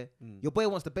boy, yeah, Mm. your boy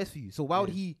wants the best for you. So why would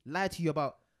Yeah. he lie to you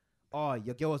about, oh,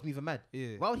 your girl was moving mad?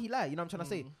 Yeah. Why would he lie? You know what I'm trying to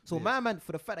say? So Yeah. my man,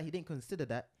 for the fact that he didn't consider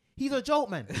that, he's a joke,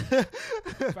 man.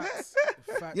 Facts.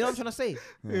 Facts. You know what I'm trying to say?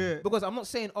 Yeah. Because I'm not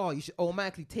saying, oh, you should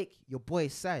automatically take your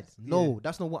boy's side. No, Yeah.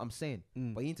 that's not what I'm saying.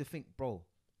 Mm. But you need to think, bro,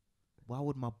 why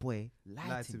would my boy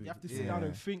lie to me? You have to Yeah. sit down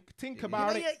and think You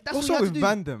about know, it. yeah, that's Also what you with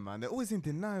have to do. Vandam, man, they're always in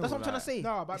denial. That's what I'm trying to say.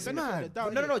 No, but It's benefit of mad. the doubt,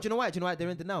 But no, yeah. do you know why? Do you know why they're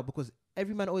in denial? Because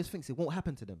every man always thinks it won't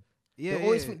happen to them. Yeah. They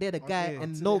always yeah. think they're the guy, Okay. and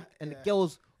Until no, they- and the yeah.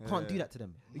 girls can't do Yeah. that to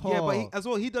them. Yeah, but he, Oh, as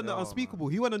well, he done the No, unspeakable.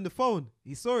 He went on the phone.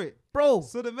 He saw it. bro,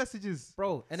 Saw the messages.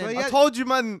 bro, and So then he I had- told you,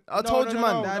 man. I told you,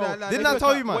 man. Didn't I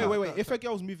tell you, man? Wait. If a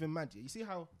girl's moving mad, you see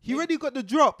how He already got the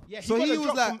drop. Yeah, he so got he the was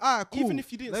drop like, from- ah, cool. even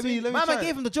if you didn't let say me, it. let me Mama try gave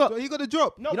it. him the drop. So he got the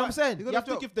drop. No, You know what I'm but saying? He You got have the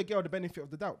to drop. give the girl the benefit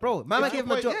of the doubt, Bro, Mama If gave him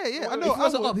your the boy- drop. Yeah, yeah, I Wait, know. If he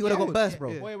wasn't I up, he would have yeah, got burst,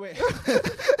 bro. yeah. Wait.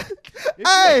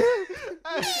 Hey!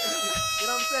 You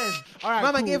know what I'm saying? All right,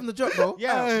 Mama cool. gave him the drop, bro.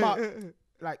 Yeah, Hey. but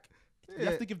like you Yeah.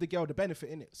 have to give the girl the benefit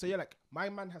in it. So you're like, my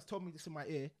man has told me this in my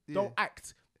ear. Yeah. Don't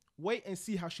act. Wait and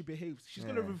see how she behaves. She's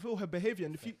gonna Yeah. reveal her behavior,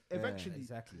 and if you Yeah. eventually,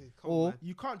 Exactly. Come on, Or man.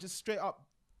 you can't just straight up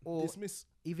or dismiss.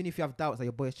 even if you have doubts that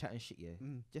your boy's chatting shit, yeah,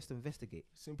 Mm. just investigate.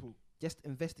 Simple.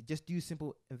 Just do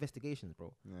simple investigations,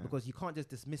 bro. Yeah. Because you can't just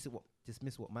dismiss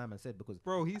what my man said because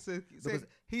Bro, he said Because-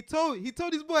 he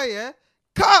told his boy, yeah,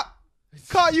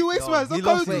 cut you waste man. he Stop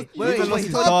lost coming it. to- Wait, He he lost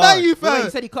his I'll dog. bang you, Wait, fam. he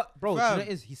said he cut, bro. Do you know Fam. what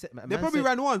it is? He said, They probably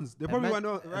ran ones. They probably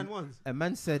man- ran ones. a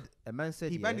man said,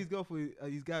 He yeah, banned his girl for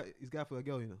his guy for a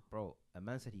girl, you know. bro. A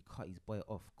man said he cut his boy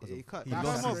off Yeah, because he of cut. He That's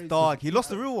lost crazy. his dog. He lost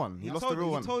the real one. He lost the real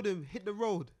He one. told him hit the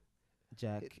road.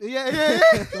 Jack.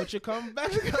 Yeah. Don't you come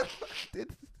back?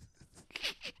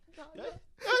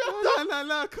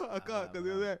 No, I can't, because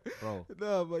he was there. Bro.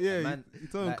 No, but yeah, Man, he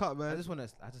told him like, cut, man. I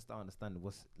just don't understand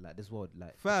what's like this world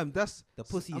like. Fam, that's The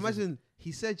pussy is- Imagine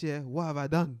he said, "Yeah, what have I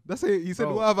done?" That's it. He said,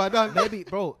 Bro. "What have I done?" Maybe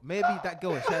that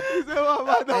girl. She had, He said, "What have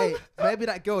I done?" hey, maybe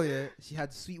that girl, yeah, she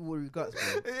had sweet watery guts,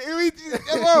 bro. Bro,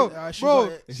 Yeah, she bro,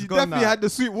 got it. It's she gone definitely now. had the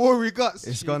sweet watery guts.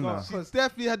 It's She gone got- now. She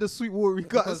definitely had the sweet watery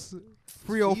guts. Because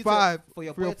 3 or 5, for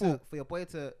your 3 or boy 4. for your boy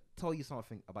to tell you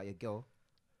something about your girl.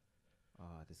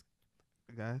 This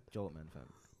Okay. joke, man,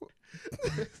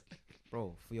 fam.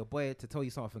 Bro, for your boy to tell you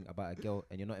something about a girl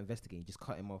and you're not investigating, you just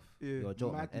cut him off. Yeah. You're a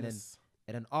joke, man. Madness.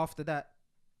 And then after that,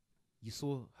 you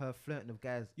saw her flirting with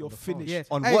guys. You're on the phone. finished. Yeah.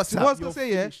 On Hey, WhatsApp. so what I was gonna You're say,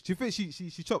 yeah, finished. she thinks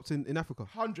she chopped in Africa.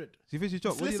 100. She thinks she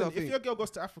chopped. What do you Listen, lot if think? your girl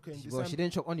goes to Africa in Well, December, she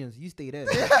didn't chop onions. You stay there.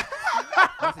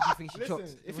 What did you think she Listen,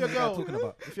 chopped? if What your was the guy girl- talking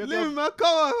about? if your Live, girl, man, come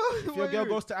on. if your What girl you-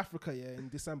 goes to Africa, yeah, in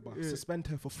December, Yeah. suspend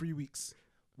her for 3 weeks.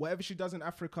 Whatever she does in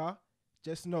Africa,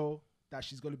 just know that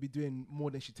she's gonna be doing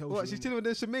more than she tells What? you. She's innit? chilling with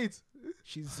them shemaites.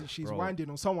 She's Bro. winding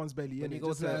on someone's belly. When innit? you go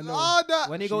Just to- let her know. Oh, that.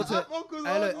 When you go to- Uncle's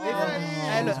Hey, look, on if- the right.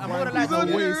 hey, look, I'm not gonna lie He's to on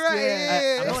you. the waist, right.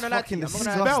 yeah. I'm not gonna lie to fucking you. I'm not The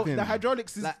gonna belt, lie. disgusting. the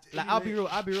hydraulics is Like I'll be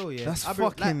real, yeah. That's I'll be real.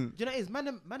 fucking- Like, do you know what it is?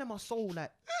 Man, them are so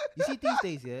like. You see these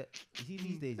days,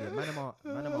 yeah. Man, them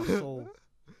are so.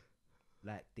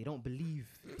 Like they don't believe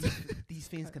these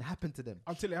things can happen to them.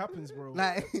 until it happens, bro.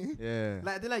 Like, Yeah.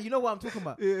 like they're like, you know what I'm talking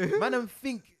about? Yeah. Man, them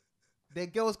think their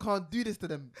girls can't do this to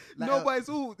them. Like, No, but it's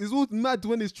all mad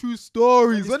when it's true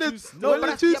stories. When When it's it's when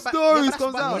the true stories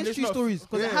comes out. When it's true stories,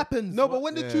 because it Yeah. happens. No, but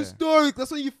when the true Yeah. stories,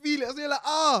 that's when you feel it. That's when you're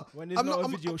like, When there's I'm not not, a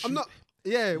I'm, video I'm shoot. not.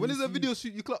 Yeah, when You there's a see. video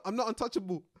shoot, I'm not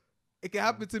untouchable. It can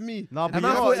happen to me. No, but And you man,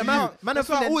 know thought- what? and You- man, That's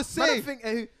what I always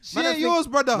say. She ain't yours,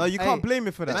 brother. No, you Hey, can't blame me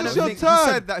for that. it's though. just your You turn.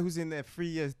 said that who's in there 3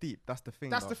 years deep. That's the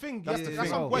thing. That's though. the thing. That's yeah, the that's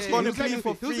thing. what Yeah, West yeah, Gone he Brom to was clean is for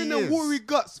like. he was 3 in the years. watery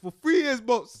guts for 3 years,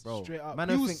 boss. Bro, Straight up. man,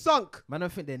 He don't was think, sunk. man,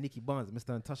 don't think they're Nicky Barnes,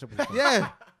 Mr. Untouchable. Yeah,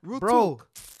 real Bro, talk.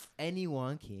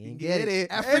 anyone can Get it.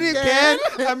 African,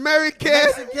 African, American.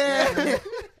 Mexican.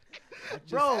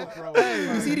 Bro, Bro,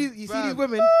 you see these Fam.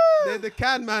 women, They're the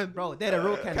can man. bro, they're the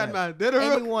real Can man. They're the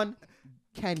real. Anyone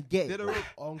can get They're it. the bro. real.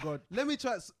 on God. Let me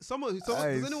try. Someone. Does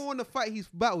Guys. anyone want to fight his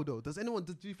battle though? Do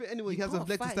you think anyone You has a can't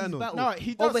leg to fight stand his on? battle. No,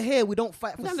 he does. Over here, we don't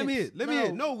fight for Nah, let me hear. six. Let me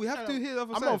hear. No, we have to hear the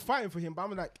other I'm side. not fighting for him, but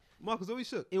I'm like, Marcus, always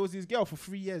shook. it was his girl for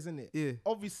 3 years, isn't it? Yeah.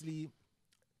 Obviously,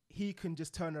 he can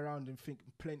just turn around and think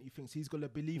plenty things. He's gonna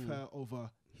believe her over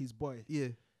his boy. Yeah.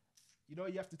 You know,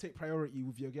 you have to take priority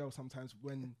with your girl sometimes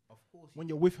when Of course.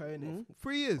 you're with her, innit?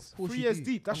 3 years. 3 years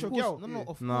deep, that's your girl. No, no,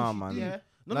 of Nah, course you man. do. Yeah.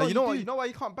 No, Nah, no, you know what? do. You know why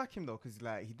you can't back him though? Because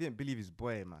like he didn't believe his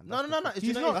boy, man. No, That's no, the no. thing. It's He's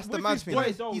you know, not That's the with mad his thing. boy,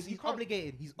 He's, though. he's, He he's can't-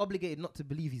 obligated. He's obligated not to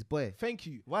believe his boy. Thank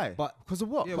you. Why? But Because of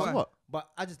what? Yeah, Because why? of what? but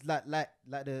I just like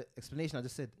the explanation I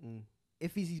just said. Mm.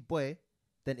 If he's his boy,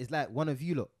 then it's like one of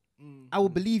you lot. Mm. I will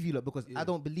believe you lot because Yeah. I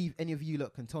don't believe any of you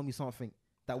lot can tell me something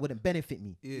that wouldn't benefit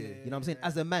me. Yeah. You know what I'm saying?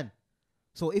 As a man.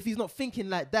 So if he's not thinking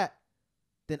like that,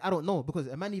 then I don't know because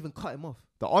a man even cut him off.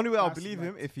 The only way I'll That's believe mad.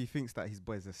 him if he thinks that his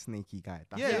boy's a snaky guy.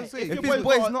 That's Yeah, it. I'm saying, If your his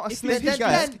boy- boy's not a if snaky then-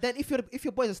 guy, Then if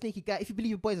your boy's a sneaky guy, if you believe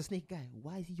your boy's a sneaky guy,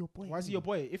 why is he your boy? Why is he your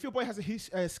boy? If your boy has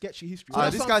a sketchy history,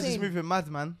 that's this what I'm guy's just saying. moving mad,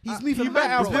 man. He's he moving better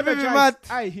mad, bro. He's moving apologize. mad.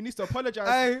 Aye, he needs to apologize.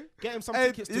 Hey, Get him some hey,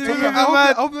 tickets to he's Yeah, moving Tokyo. I hope, mad.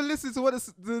 I hope you listen to what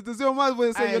the Zero Miles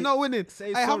boy say. Aye, You're not winning.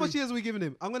 say Hey, how sorry. much years are we giving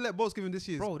him? I'm gonna let boss give him this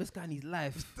year. Bro, this guy needs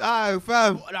life. Aye,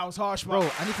 fam. Oh, that was harsh, Bro, bro.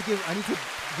 I need to, I need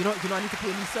to put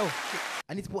in his cell.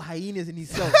 I need to put hyenas in his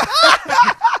cell.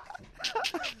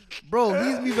 Bro,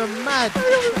 he's moving mad.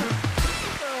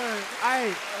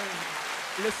 Aye,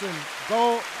 listen,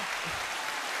 go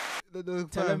The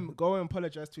tell fam. him, go and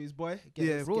apologize to his boy. Get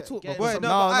Yeah, his- real get- talk, get bro. him Wait, some- no,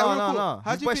 No, but aye, no, real no, cool. no.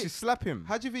 How His do boy you should think? slap him.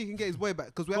 How do you think he can get his boy back?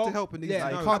 Because we have Go- to help in these. yeah,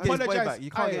 You No, can't get his boy apologize. back.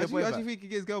 You can't Aye, get your boy How do back. you think he can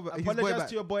get his girl back? His boy Apologize back.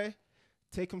 to your boy.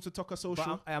 Take him to Toka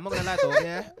Social. But I'm not gonna lie though.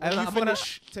 Yeah, I'm when not you gonna.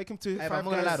 finish, take him to I'm Five not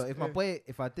gonna lie Guys. though. If my boy,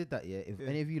 if I did that, yeah. If Yeah.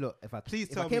 any of you lot, Please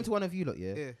if tell I came me. to one of you lot,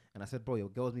 yeah, Yeah. and I said, bro, your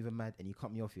girl's moving mad, and you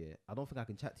cut me off, yeah, I don't think I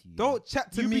can chat to you. Don't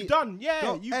chat to You me. be done, yeah.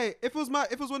 Don't- You, hey, if it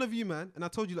was one of you, man, and I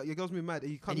told you like your girl's me mad,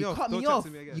 and you cut and me you off, cut don't me chat off. to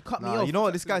me again. You cut me Nah, off. you know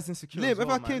what? This guy's insecure. Liam, as if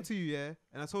well, I came man. to you, yeah,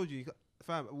 and I told you,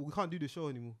 fam, we can't do the show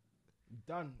anymore.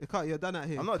 done. You're done out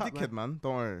here. I'm not a Cut, dickhead, man.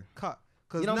 Don't worry. Cut.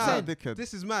 Because You know what I'm now saying? Dickhead.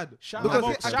 this is mad. Shout Because out,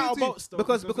 I shout came out to you- boats though,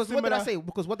 Because what did I similar- say?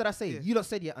 Because what did I say? Yeah. You lot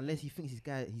said yeah, unless he thinks his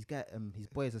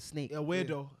boy is a snake. Yeah,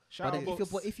 weirdo. Shout But out then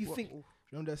boats. if you What- think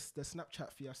Remember the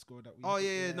Snapchat fiasco that we. Oh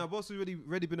yeah. No, boss has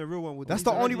already been a real one with. That's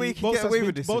this. the only way you can Boss get has away been-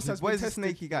 with this. boss If his has been boy's a tested.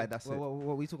 snaky guy. That's it. what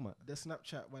are we talking about? The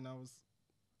Snapchat when I was.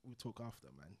 We talk after,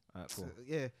 man. Alright, cool.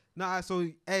 Yeah. Nah. So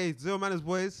hey, Zero Manners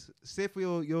boys, say for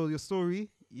your story,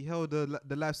 you held the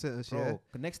life sentence. Bro,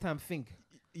 Yeah. next time think.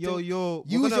 Yo. Use your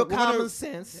we're gonna- common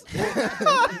sense.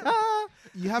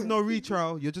 You have no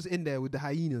retrial. You're just in there with the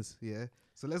hyenas. Yeah.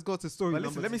 So let's go to story. But number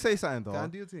listen, let me 2. say something Go on, though.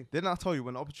 do your thing. Didn't I tell you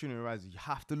when the opportunity arises, you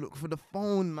have to look for the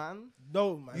phone, man.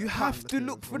 No, man. You I have can't to look at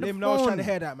look it, for bro. the Liam, no one's trying to phone.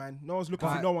 hear that, man. No one's looking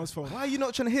Why? through no one's phone. Why are you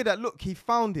not trying to hear that? Look, he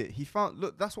found it.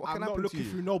 Look, that's what I'm can not happen looking to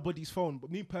you. through nobody's phone,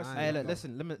 but me personally. Hey, no. look,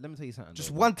 listen. Let me tell you something. Just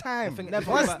though. one time. I think-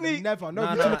 Never, One never, sneak. never. Nah,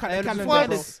 Nobody nah, look at hey, the before calendar. we end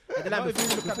bro. this- hey, the line Not before-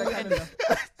 even look at before the we end calendar.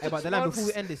 Hey, but the line Once. before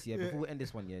we end this, yeah, Yeah. before we end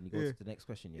this one, yeah, and you go Yeah. to the next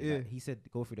question, yeah. Yeah. Like, he said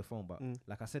go through the phone, but Mm.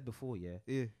 like I said before, yeah,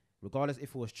 Yeah. regardless if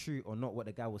it was true or not what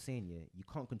the guy was saying, yeah, you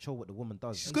can't control what the woman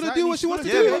does. She's gonna do what she wants to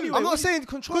Yeah, do but anyway. I'm not saying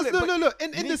control it. Because but look, you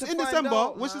in need this to in find December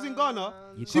out, when she's in man. Ghana,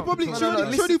 You she can't probably control she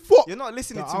it. already fought. You're not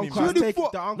listening The to me, uncle man. has Really taken-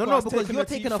 fuck- the uncle No, has because taken you're her to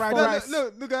taking eat a fried phone. rice.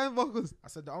 Look at Marcus. I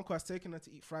said the uncle has taken her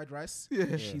to eat fried rice.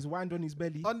 Yeah. She's whined on his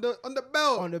belly, On the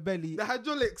belt, on the belly. the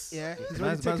hydraulics. Yeah, he's already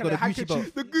Man's got taken a a Gucci handkerchief.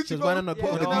 belt. The Gucci She was belt. running on the Yeah.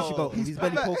 Gucci Oh. belt. He's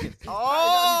belly back. poking. Oh,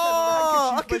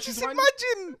 I Handkerchief, can but she's just whining.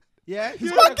 imagine. Yeah,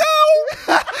 he's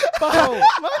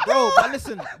Bro, but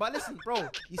listen, bro.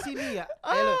 You see me, hey,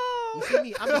 look, you see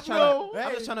me. I'm just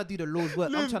trying to do the Lord's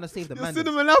work. I'm trying to save the The man.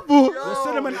 cinnamon apple. The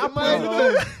cinnamon apple man.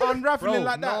 is unraveling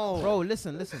like that. no. Bro,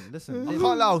 listen. I Lim, can't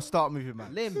allow start moving,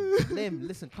 man. Lim,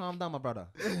 listen, calm down, my brother.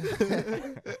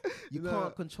 You No.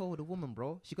 can't control the woman,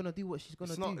 bro. She's gonna do what she's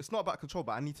gonna do. It's not about control,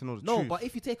 but I need to know the No, truth. but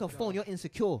if you take her phone, you're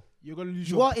insecure. You're gonna lose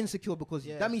You your. are insecure because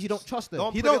Yes. that means you don't trust her.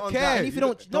 Don't He put it don't on care. that. And if you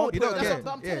don't, no, he don't that's care.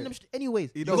 what I'm Yeah. telling them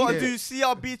anyways. He You don't gotta care. do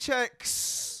CRB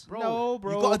checks. Bro, No,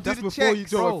 bro. You gotta do That's the before you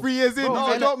checks. join. bro. 3 years in, Bro,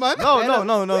 you hey, don't, man. No, Hey, no, look,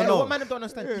 no, no, hey, no. What man don't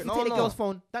understand? If you No, take no. a girl's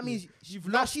phone, that means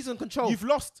now she's in control. You've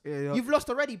lost. Yeah. You've lost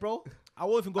already, bro. I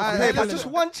won't even go. Alright, through hey, her That's let's just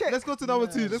calendar. one check. Let's go to number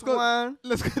 2. Let's go. One.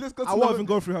 Let's go to I won't even number.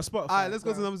 go through her spot. Alright, let's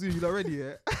go to number 2. You already,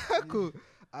 yeah. Cool.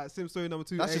 Sim story number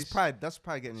 2. That's Hey, just pride. That's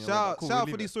pride getting in your way. Shout Cool, out we'll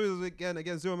for leave these it. stories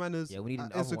again. Zero Manners. Yeah, we need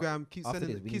at another one. Instagram. Keep After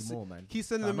sending, this, we need more, man. keep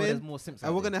sending I them know in. there's more simps And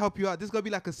out we're there. gonna help you out. This is gonna be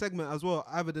like a segment as well,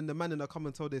 other than the man and I come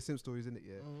and tell their sim stories, in it.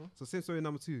 Yeah. So sim story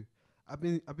number 2. I've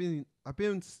been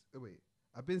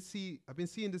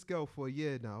seeing this girl for a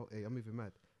year now. Hey, I'm even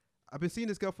mad. I've been seeing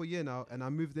this girl for a year now, and I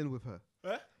moved in with her.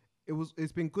 Huh?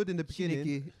 It's been good in the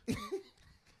beginning.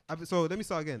 So let me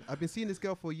start again. I've been seeing this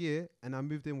girl for a year, and I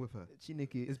moved in with her.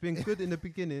 It's been good in the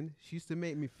beginning. She used to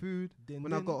make me food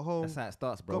when I got home. That's how it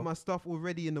starts, bro. Got my stuff all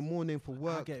ready in the morning for I'll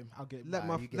work. get him. I'll get him.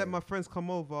 Nah, you get Let it. my friends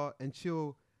come over and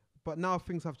chill. But now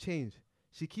things have changed.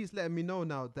 She keeps letting me know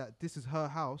now that this is her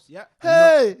house. Yeah.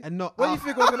 Hey, and not What do you our-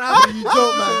 think was gonna happen? You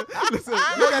joke, man. Listen,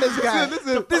 look at this guy.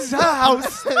 Listen, This is her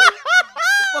house. What the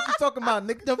fuck you talking about,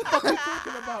 nigga? The fuck you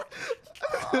talking about?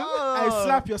 Hey,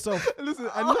 slap yourself. Listen,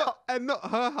 and not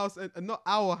her house and not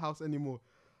our house anymore.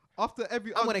 After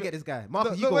every I'm gonna argument- get this guy.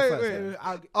 Marcus, No, you no, go wait, first. wait.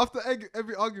 yeah. After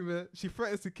every argument, she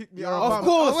threatens to kick me You're out. a bum. Of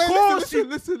course, Wait, of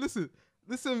course.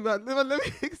 listen, man. Let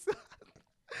me.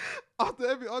 After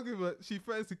every argument, she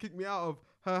threatens to kick me out of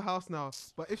her house now.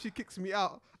 But if she kicks me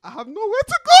out, I have nowhere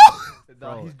to go.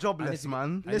 Nah, he's I jobless, need to-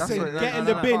 man. Listen, That's what- get in nah,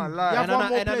 the nah, bin. can't lie. You have Hey, one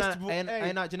more hey, place nah, to vote. hey,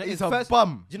 Hey, nah, do you know He's it's a first-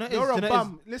 bum. Do you know You're do a you know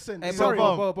bum. Listen, Hey, sorry.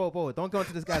 bro. Don't go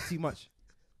into this guy too much.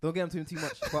 Don't get him to him too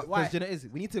much. But Why? because you know is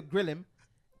we need to grill him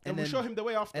And and we'll then show him the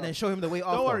way after. and then show him the way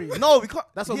after. Don't worry. No, we can't.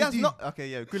 That's what he we has do. not. Okay,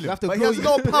 yeah, grill We him. have to But he grill has you.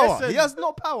 no power. Listen. He has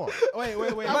no power. Wait.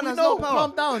 Man We has know. no power.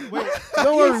 Calm down. Wait.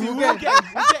 Don't worry, Easy, we'll we'll get get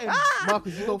him. We'll get him.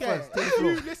 Marcus, you go Okay, first. Take the if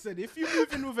floor. you listen, if you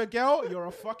move in with a girl, you're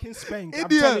a fucking spank. I'm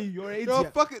Idiot. telling you, you're an Yo,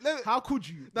 idiot. fuck it. How could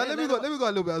you? Now let me go a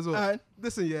little bit as well. Uh,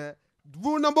 Listen, yeah.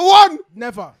 Rule number 1: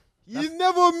 Never. you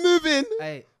never move in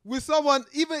Hey, with someone,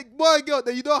 even boy or girl,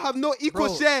 that you don't have no equal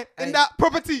Bro, share in hey, that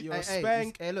property. You're a hey,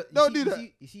 spank. Hey, look, Don't you do see,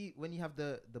 that. You see, when you have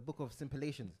the book of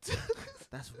simpilations,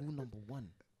 that's rule number 1.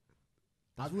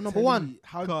 That's I'm rule number telling 1. you,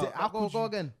 How Can't. could Go you?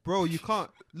 again. Bro, you can't.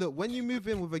 Look, when you move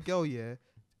in with a girl, yeah,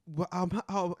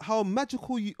 how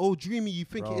magical you or dreamy you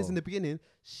think it is Bro. in the beginning,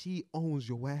 she owns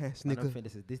your ass, I don't nigga. think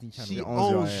this is Disney Channel. She She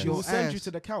owns your owns ass. She your will send you ass.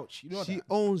 to the couch. You know She that.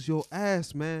 owns your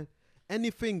ass, man.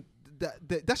 Anything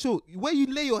that's your where you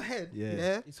lay your head, Yeah.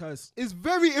 yeah, It's hers. is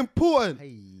very important.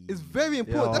 Hey. It's very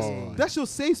important. Yo. That's your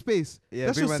safe space. Yeah,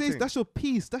 that's big your man safe. thing. That's your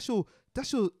peace. That's your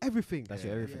everything. That's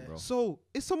your everything, Yeah. bro. So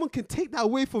if someone can take that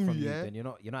away from, From you, you, yeah, then you're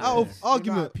not out of at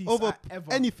argument at peace over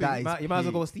ever. anything, That you is might as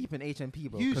well peak. go sleep in HMP,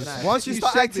 bro. You 'cause sh- that- Once you You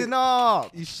start shagged acting it.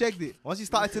 up, you shagged it. once you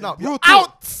start acting up, Real you're talk.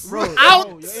 out. bro, Out.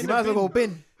 you You're in might as the well go bin.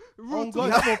 bin. Real On talk.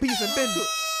 You have more peace and bin.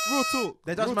 Real talk.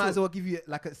 The judge Real might talk. as well give you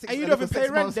like a 6 And you don't even for pay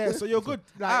 6 rent months. there, so you're good.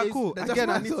 Like, Ah, it's- cool. the Again, judge I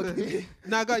might need as well give to. you-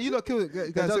 Nah, guys, you lot kill it.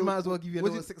 The Guys, judge so- might as well give you what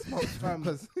another you- 6 months, Fam,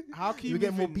 because How can you you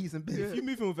get move more in- peace and bin. If you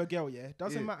move in with a girl, yeah,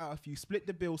 doesn't Yeah. matter if you split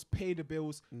the bills, pay the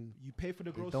bills, you pay for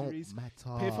the It groceries, don't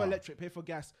matter. pay for electric, pay for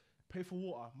gas, pay for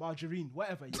water, margarine,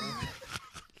 whatever. Yeah.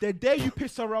 The day you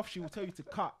piss her off, she will tell you to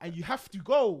cut, and you have to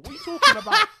go. What are you talking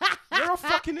about? You're a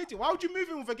fucking idiot. Why would you move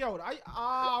in with a girl?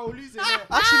 I'll lose it. There.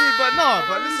 Actually, but no,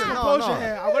 but Lose listen, no, composure no.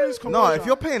 here. I'm gonna lose No, composure. if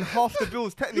you're paying half the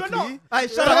bills, technically, not. Hey,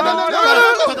 shut No, up. no, no, Shut no, up.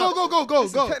 no, Shut no, up. go,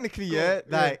 listen, technically, yeah,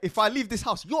 like if I leave this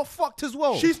house, you're fucked as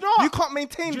well. She's not. You can't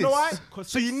maintain Do you this. know why? 'Cause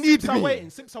So you simps need are me. waiting.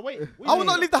 Simps are waiting. What I you will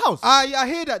mean? not leave the house. I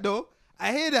hear that though.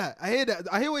 I hear that.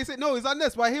 I hear what he's saying. No, it's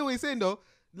unnecessary. But I hear what he's saying though.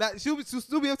 Like she'll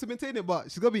still be able to maintain it, but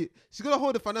she's gonna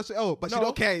hold the financial L. But she No.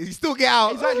 don't care. You still get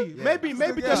out. Exactly. Maybe It's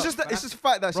there's just the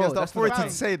fact that she Bro, has the that's not authority the to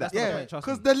point. say that. That's not the Yeah, point, trust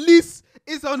because me. the lease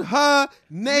is on her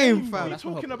name, What fam. are you That's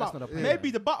not talking her- that's about? not her point.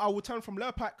 Maybe the butter will turn from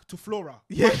Lurpak to Flora.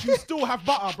 Yeah. But you still have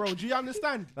butter, bro. Do you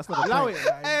understand? That's not the Allow point. it.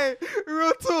 Like, Hey,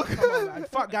 real talk. come on, like,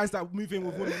 fuck guys that move in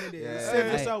with women, innit? Yeah. Save Hey,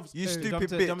 yourselves. You stupid Jump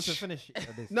to bitch. finish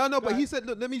this. No, but Right. he said,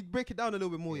 look, let me break it down a little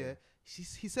bit more, yeah.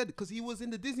 He said, because he was in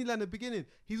the Disneyland at the beginning,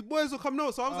 his boys were coming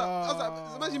over. So I was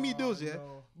like, imagine me deals, yeah.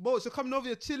 no. Bro, she's coming over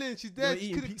here chilling. She's there. You're She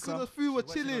eating could pizza. us food. We're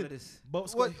Watching all of chilling. this.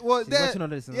 Boats What got- there? watching all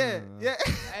this. Yeah, yeah.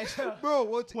 Bro,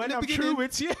 in When the I'm beginning, through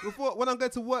with you. before when I'm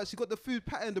going to work, she got the food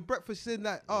pattern, the breakfast. She said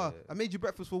like, I made you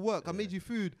breakfast for work. I made you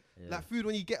food. Yeah. Like food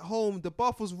when you get home. The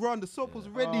bath was run. The soap was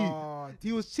ready. Oh,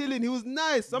 He was chilling. He was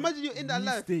nice. So imagine you're in that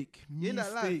life. mistake. You're in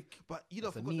that life. Mistake. But you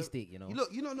That's don't a forgot knee the- steak, you know.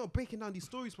 You know, not breaking down these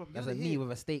stories properly. That's You a don't knee hear.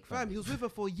 with a steak, Fam, fam. he was with her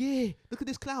for a year. Look at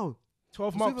this clown.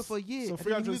 12 He was with months. her for a year, So and then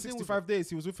he moved in with 365 days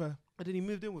he was with her. And then he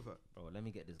moved in with her. Bro, let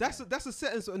me get this. That's guy. that's a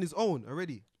sentence on his own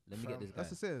already. Let me get this guy.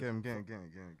 That's a sentence. Get him, get him, get him,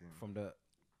 get him. From the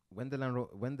when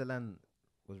the land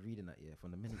was reading that, yeah,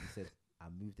 from the minute he said I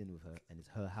moved in with her and it's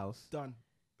her house, Done.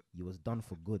 you was done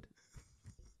for good.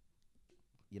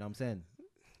 You know what I'm saying?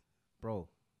 Bro,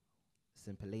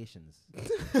 simpilations.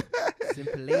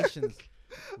 Simpilations.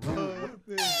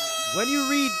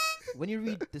 When you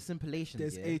read the simpilations,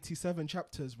 There's yeah, 87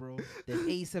 chapters, bro. there's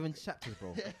 87 chapters,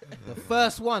 bro. The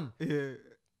first one Yeah.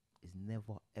 is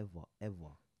never, ever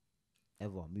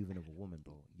moving with a woman,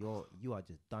 bro. You are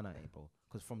just done at it, bro.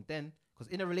 Because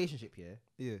in a relationship, yeah,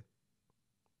 Yeah.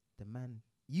 the man,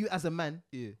 you as a man,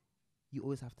 Yeah. you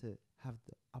always have to have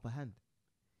the upper hand.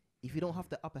 If you don't have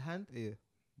the upper hand, Yeah.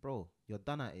 bro, you're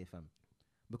done at it, fam.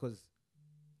 Because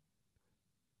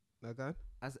Okay.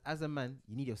 as a man,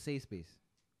 you need your safe space.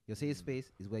 Your safe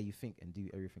space is where you think and do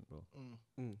everything, bro.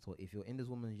 So if you're in this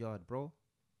woman's yard, bro,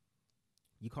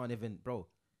 you can't even, bro.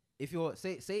 If you're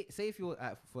say if you're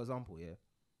at, for example, yeah.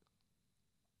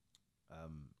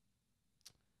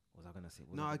 What was I gonna say?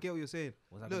 No, I get what you're saying.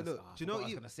 Was I Look, gonna look, say? do you know I was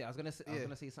you- gonna say? I was Yeah.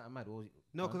 gonna say something mad. What was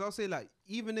No, Huh? because I'll say like,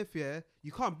 even if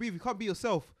you can't breathe, you can't be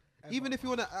yourself. Even if you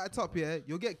want to at the top, yeah,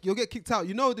 you'll get kicked out.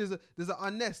 You know, there's an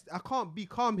unrest. I can't be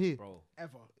calm here, bro.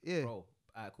 Ever. Yeah, Bro,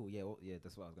 alright, cool. Yeah, yeah,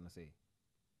 that's what I was gonna say.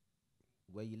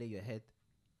 Where you lay your head,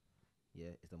 yeah,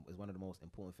 is one of the most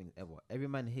important things ever. Every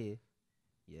man here,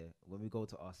 yeah, when we go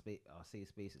to our safe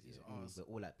spaces, yeah,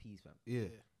 we're all at peace, fam. yeah.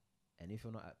 And if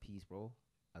you're not at peace, bro,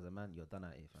 as a man, you're done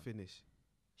at it, fam. Finish.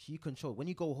 She controls when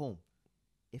you go home.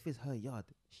 If it's her yard,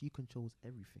 she controls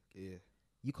everything. Yeah.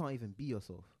 You can't even be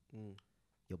yourself.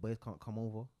 Your boys can't come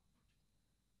over.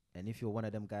 And if you're one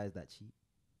of them guys that cheat,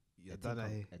 You're a done at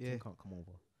team it. can't, Yeah. can't come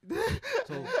over.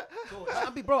 so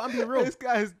I'm being real. This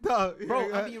guy's dumb. Bro,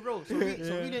 Yeah. I'm being real.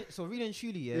 So really and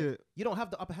truly, yeah, you don't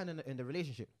have the upper hand in the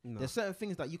relationship. No. There's certain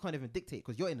things that you can't even dictate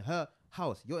because you're in her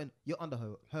house. You're under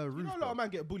her roof. You know, a bro. lot of man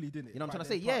get bullied, innit? You know what I'm by trying to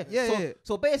say? their Yeah, partners. Yeah.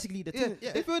 So basically, the Yeah, thing,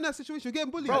 if you're in that situation, you're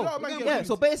getting bullied. bro, a lot of man You're get getting yeah. bullied.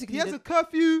 So basically, He has the- a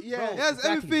curfew. Yeah. He has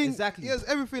Exactly, everything. exactly. He has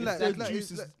everything. Exactly. Like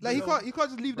Juices he below. can't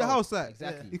just leave the Bro, house. Like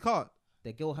exactly. he can't.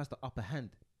 the girl has the upper hand.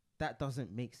 That doesn't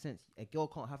make sense. A girl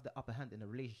can't have the upper hand in a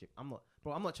relationship. I'm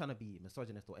not trying to be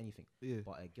misogynist or anything. Yeah.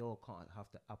 But a girl can't have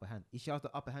the upper hand. If she has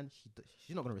the upper hand,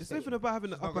 she's not gonna It's respect nothing you. about having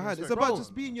the She's not upper gonna hand. It's respect about you.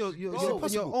 just being your Bro, your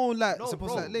it's your own like No,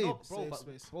 supposed bro, like lane. no, bro, Safe but,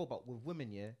 space. but with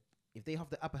women, yeah, if they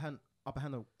have the upper hand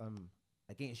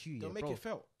against you, Don't yeah, make bro, it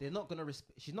felt. they're not gonna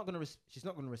she's not gonna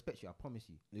respect you. I promise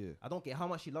you. Yeah. I don't care how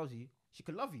much she loves you. She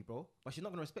could love you, bro, but she's not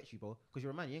gonna respect you, bro, because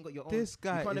you're a man. You ain't got your own. This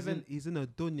guy you can't is even, he's in a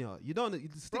dunya. You don't you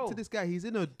stick Bro. to this guy. He's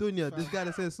in a dunya. This guy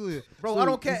that says Suya. bro. So I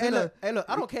don't care. he's in a- Hey, look,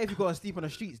 I don't care if you go and sleep on the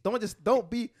streets. Don't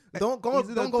go he's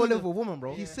in a live dunya. with a woman,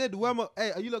 bro. He said, "Where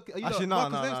hey, are you look? Are you Actually, look? no,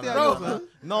 Marcus, no, let me no, stay no, at no. yours, man."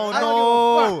 No, I don't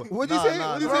no. give a What'd you Nah, say? nah,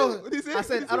 What'd you nah. say? Bro, What'd you say? I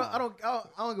said What'd you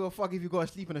I don't give a fuck if you go and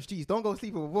sleep on the streets. Don't go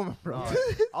sleep with a woman, bro.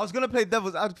 I was gonna play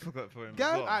devil's advocate for him.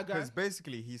 Guy? Alright, guy. Because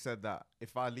basically he said that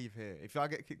if I leave here, if I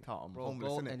get kicked out, I'm Bro, homeless.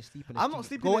 go Innit? and sleep on the I'm not streets.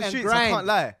 sleeping Go in the and streets. I grind. can't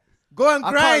lie. Go and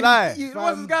I grind. can't lie.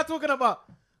 What's this guy talking about?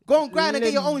 Go and grind and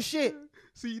get your own shit,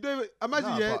 See, you don't even, imagine,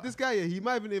 Nah, yeah, but- this guy, yeah, he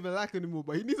might even even like anymore,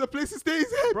 but he needs a place to stay.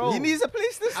 His head. bro. He needs a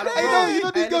place to I stay. don't- Hey, bro. you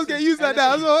know these Hey, girls listen, get used hey, like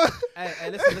that as listen. well.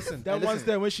 Hey, listen. Then hey, once listen.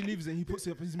 there, when she leaves and he puts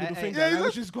up his middle Hey, finger, hey,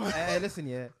 like, she's gone. Hey, listen,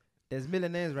 yeah. There's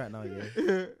millionaires right now,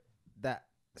 yeah, that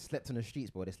slept on the streets,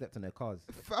 bro. They slept in their cars.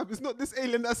 Fam, it's not this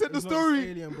alien that said the It's not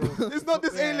story. alien, bro. It's not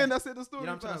this Yeah. alien that said the You story.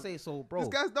 know what I'm trying to fam. say? So, bro, This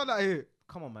guy's done that here.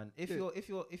 come on, man. If Yeah.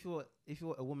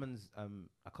 you're a woman's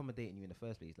accommodating you in the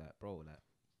first place, like, bro, like,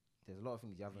 there's a lot of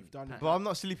things you haven't You've done it. But I'm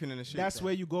not sleeping in the streets. That's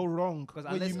where you go wrong. Because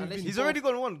When unless- you move unless in. you He's both- already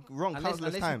gone wrong unless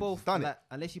countless you times. both Done like,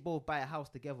 unless you both buy a house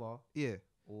together Yeah.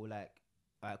 or like,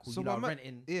 cool, So you know, what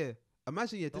renting. Yeah.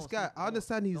 Imagine, yeah, this Don't guy, sleep- I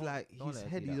understand he's don't- like, don't he's let her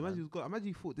do heady. that, Imagine man. he's got, imagine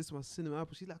he thought this was cinema,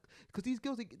 but she's like, because these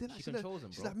girls, they're like, She she's like, controls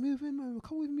him, she's bro. like, move in, man,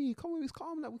 come with me, it's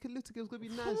calm, like, we can live together, it's gonna be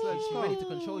nice. Like, She's ready to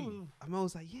control you, And I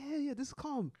was like, yeah, this is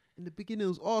calm. In the beginning, it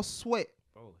was all sweat.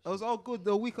 bro. It was all good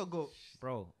a week ago.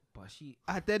 Bro, but she.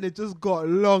 And then it just got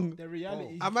long. The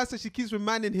reality. And man said she keeps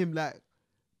reminding him, like,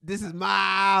 this is my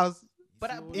house. But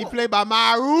He what? played by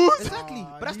my rules. Exactly.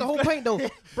 Ah, But that's the he's whole point, though,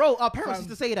 bro. Our parents Fam, used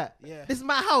to say that. yeah. This is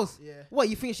my house. Yeah. What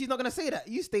you think she's not gonna say that?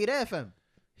 You stay there, fam.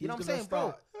 He's You know what I'm gonna saying, bro?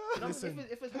 start- You know, Listen.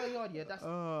 if it's her yard, yeah, that's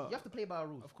you have to play by our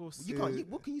rules. Of course. You can't. Yeah.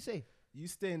 What can you say? You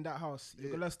stay in that house,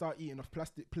 you're Yeah. gonna start eating off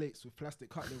plastic plates with plastic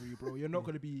cutlery, bro. You're not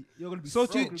gonna be. You're gonna be. So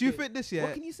do you segregated. think this, yeah?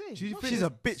 What can you say? Do you No, think She's this-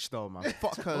 a bitch though, man.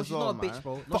 Fuck her No, as she's well, not a man. bitch,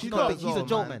 bro. No, Fuck she's her not a as bitch. She's a well,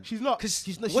 joke, man. She's not.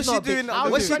 She's not. What's she's she not a bitch. doing? How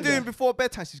What's is she she doing doing? before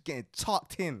bedtime? She's getting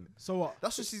tucked in. So what?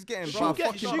 That's what she's getting, She bro. get-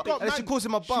 Fucking she and got then she man- calls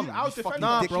him a bum. I was You fucking defending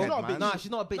her, dickhead, bro. She's not a man. bitch. Nah,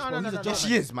 she's not a bitch, No, bro. no, He's no, a no, gentleman.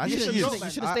 She is, man. You She shouldn't- is. you shouldn't- you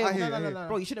shouldn't I stay with hear a you, I woman. hear you.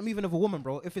 Bro, you shouldn't move in with a woman,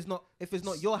 bro. If it's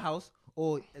not your house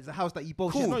or it's a house that you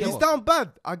both share Cool. He's together. down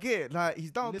bad. I get it. Like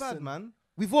he's down bad, Listen. man.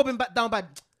 We've all been down bad.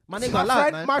 My nigga, My allowed,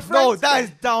 friend- man. my No, friends- that is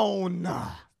down.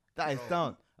 Nah, that is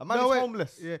down. A man No, is wait.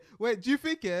 homeless. Yeah. Wait, do you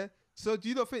think, yeah? So do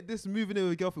you not think this moving in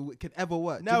with a girlfriend can ever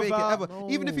work? Do you think it Never. can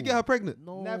ever, even if you get her pregnant?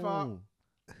 No. Never.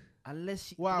 Unless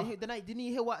she. Wow. Didn't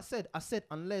you hear what I said? I said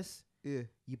unless Yeah.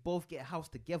 you both get a house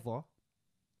together,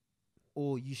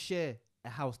 or you share a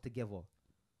house together.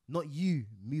 Not you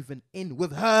moving in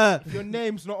with her. If your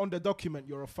name's not on the document,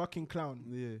 you're a fucking clown.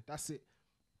 Yeah. That's it.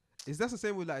 Is that the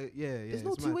same with like, yeah, yeah. There's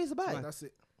no it's two mad. ways about It's it. mad. That's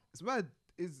it. It's mad.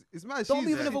 It's mad. Don't She's-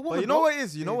 move in with a But woman. you know bro. what it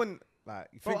is? You know Yeah. when like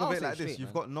you Bro, think I'll of it say like this, straight,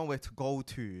 you've man. got nowhere to go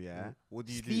to. Yeah. What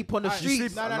do you Sleep do? on the Alright, streets.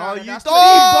 sleep- No, No, no, you that's don't. too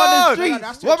deep. on the streets.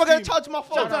 That's too What am I gonna extreme. charge my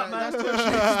phone? Shut up, man. That's too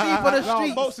extreme. Sleep on the No,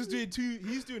 streets. Bolts is doing too.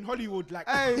 He's doing Hollywood. Like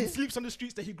he sleeps on the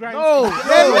streets that he grinds. No.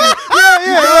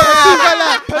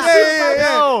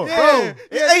 Bro,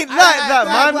 it ain't like that,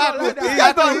 man. This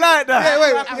guy don't like Yeah, that.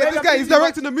 wait. Yeah, this guy, he's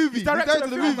directing the movie. He's directing directing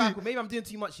the the film. movie. Cool. Maybe I'm doing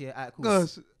too much here. Alright, cool.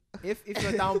 Gosh. If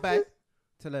you're down bad,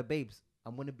 tell her, babes,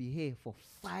 I'm gonna be here for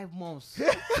 5 months.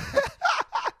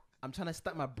 I'm trying to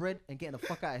stack my bread and getting the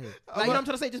fuck out of here. Like, you know what I'm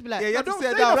trying to say? Just be like, Yeah, you have to don't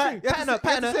sit say down. nothing. You have to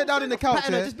Pattern her, sit down in the couch.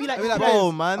 pattern her, yeah? just be like, And "Bro, Bro,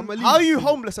 "Babes, man, I'ma how are leave." you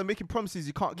homeless and making promises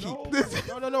you can't keep?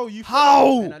 No. You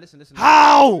How? Nah, listen.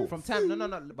 How? From time,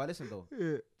 no. But listen though,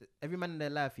 Yeah. every man in their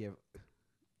life, yeah,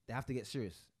 they have to get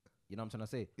serious. You know what I'm trying to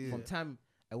say? Yeah. From time,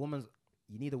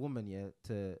 you need a woman, yeah,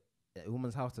 a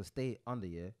woman's house to stay under,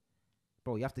 yeah,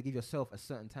 bro. You have to give yourself a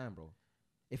certain time, bro.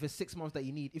 If it's 6 months that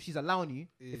you need, if she's allowing you,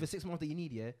 Yeah. if it's 6 months that you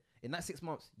need, yeah, in that 6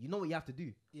 months, you know what you have to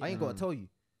do. Yeah. I ain't gotta tell you,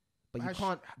 but you Has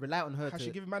can't rely on her Has to.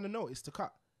 she given man a notice to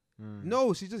cut?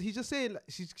 No, he's just saying like,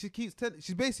 she keeps telling.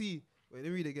 She's basically. Wait, let me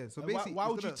read it again. So basically, Why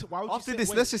would you? Why would you After sit- this,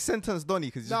 wait. let's just sentence Donny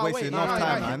because he's No, wasting wait, enough no,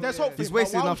 time, no, man. There's Yeah. hope. He's but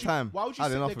wasting why enough would you- time. Why would you I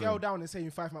had sit enough the of girl him. down and say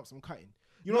in 5 months I'm cutting?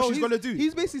 You know what she's gonna do?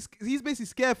 He's basically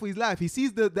scared for his life. He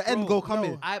sees the end goal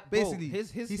coming. Basically, He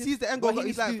sees the end goal. what he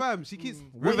He's needs like, to do- fam. She keeps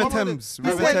River Mama, Thames, he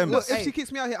River said, Thames. "Look, if Hey. she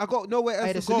kicks me out here, I got nowhere else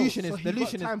Hey, to the go." solution So is he the got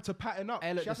solution is time to pattern up.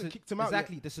 Hey, look, She hasn't the kicked him out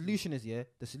exactly. yet. The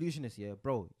solution is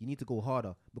bro. You need to go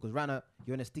harder because right now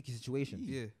you're in a sticky situation.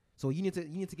 Yeah. So you need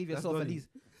to give yourself at Donny. least,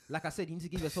 like I said, you need to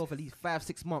give yourself at least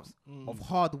 5-6 months of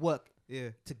hard work Yeah.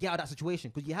 to get out of that situation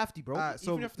because you have to, bro. Alright,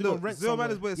 so if you have to go look, rent Zero somewhere.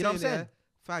 Man is what You know what I'm saying. saying?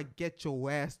 Fine, get your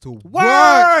ass to work.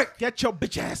 Work! Get your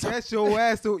bitch ass up. Get your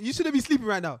ass to. You shouldn't be sleeping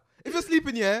right now. If you're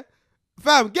sleeping, yeah,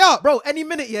 fam, get up. Bro, any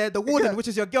minute, yeah, the warden, which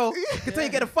is your girl, can tell you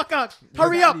get the fuck out.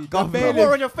 Hurry Exactly. up. The Put bailiff.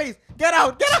 war on your face. Get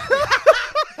out.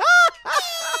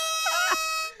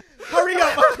 Hurry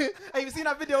up. Have you seen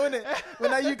that video, innit?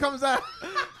 When that you comes out.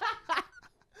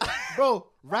 Bro,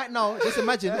 right now, just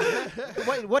imagine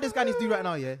what this guy needs to do right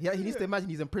now, yeah? He needs to imagine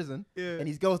he's in prison and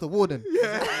his girl's the warden.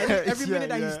 And every minute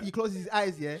that he closes his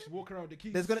eyes, yeah, Walk around the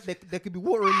keys. there could be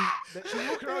water in She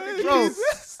walk around the Bro,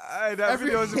 keys. That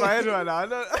video's in my head right now. I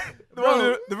know. The Bro. one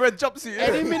with the red jumpsuit.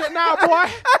 Any minute now, boy.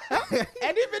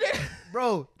 Any minute.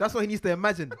 bro, that's what he needs to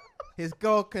imagine. His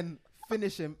girl can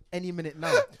finish him any minute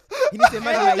now. He needs to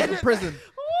imagine that he's in prison.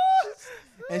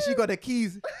 And she got the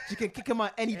keys. She can kick him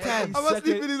out anytime. I'm not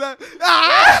sleeping. He's like,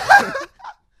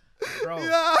 Bro.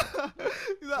 yeah.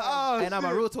 He's like, oh, And I'm a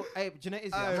shit. real talk. Hey, do you know what it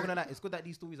is? I'm not gonna lie. It's good that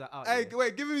these stories are out. Hey, yeah.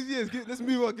 wait, give him his years. Let's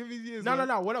move on. Give him his years. No,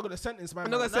 man. we're not gonna sentence, man.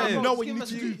 I'm not gonna No, say you it. know Just what give you him need a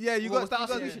to do. solution. Yeah, you Well, got was that a you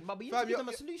got- solution? But you Fam, need to give him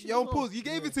a solution. Yo, as well. pause. You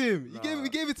gave it to him. You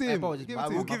gave it to Hey, him. bro, You just- gave it I to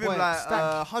will We'll him. give My him boy, like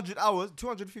Stank. 100 hours,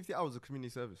 250 hours of community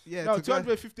service. Yeah, No, to go-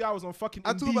 250 hours on fucking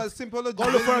I talk Indeed. about symbology. Go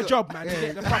look for a job, man. Yeah. To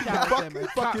get the fuck out of there, man.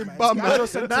 Fucking Cat, bum, man. man. Your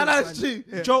sentence, Nah, that's man.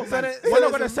 true. Joke, man. We're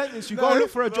not gonna sentence you. Go look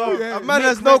for a job. Yeah. A man Make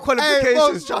has no rent.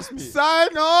 qualifications, Hey, trust me.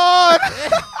 Sign on.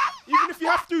 Even if you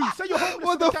have to, say you're homeless.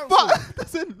 What to the council. fuck?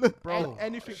 Doesn't look. Bro.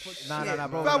 Anything for Nah,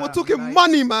 bro. Fam, we're nah, talking nah,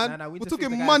 money, man. Nah, we We're need to fix talking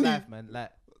the guy's money. life, man.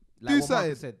 Like Do what something.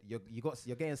 Marcus said,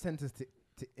 you're getting sentenced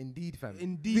to Indeed, fam.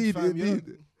 Indeed, fam.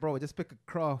 Indeed. Bro, just pick a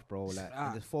craft, bro. Like,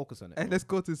 and just focus on it. And bro. let's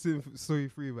go to story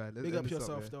 3, man. Let's Big end up this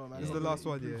yourself, yeah. though, man. This is Yeah. the last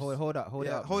one, yeah. Hold up, hold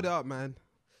Yeah, up. hold it up, man.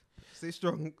 Stay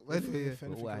strong. Anyway, yeah. If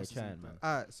anything All right, else is trying, in man.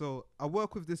 Alright, so I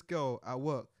work with this girl at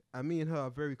work, and me and her are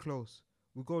very close.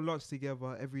 We go lunch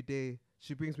together every day.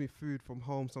 She brings me food from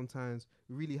home sometimes.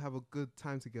 We really have a good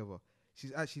time together.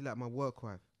 She's actually like my work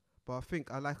wife, but I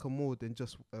think I like her more than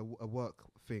just a work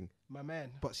thing. My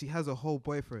man. But she has a whole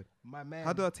boyfriend. My man.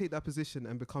 How do I take that position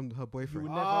and become her You boyfriend?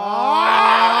 would never.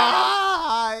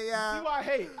 Ah, See yeah. what I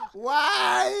hate?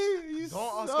 Why?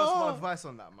 Don't ask us so- for advice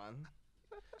on that, man.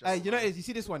 Hey, you know, you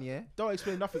see this one, yeah? Don't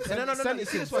explain nothing. No, no, Send you it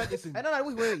see in, this one. send it in.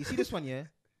 No, wait. You see this one, yeah?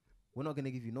 We're not gonna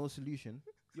give you no solution.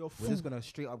 You're a We're fool. just gonna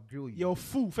straight up grill you. You're a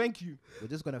fool. Thank you. We're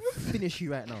just gonna finish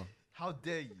you right now. How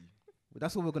dare you?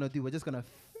 That's what we're gonna do. We're just gonna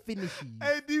finish you.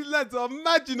 Hey, these lads are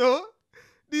mad, you know.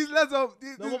 These lads are.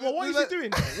 No, but what is he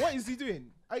doing? What is he doing?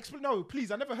 I explain. No,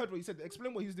 please. I never heard what he said.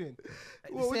 Explain what he's doing.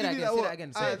 What Say do you that mean again. that Say what? that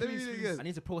again. Say Alright, it. let me read it again. I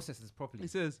need to process this properly. He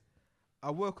says,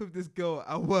 I work with this girl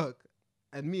at work,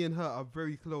 and me and her are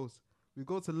very close. We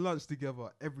go to lunch together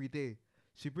every day.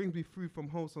 She brings me food from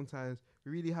home sometimes.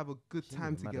 We really have a good She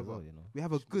time was mad as together. well, you know. We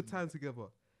have a good time together.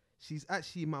 She's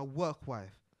actually my work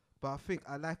wife, but I think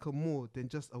I like her more than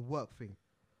just a work thing.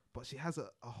 But she has a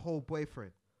whole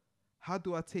boyfriend. How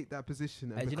do I take that position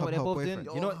and Hey, do you become know what they're her both boyfriend?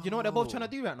 doing? You know what they're both trying to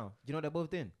do right now? You know what they're both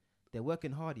doing? They're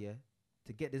working hard, yeah,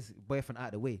 to get this boyfriend out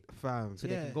of the way, Fam. so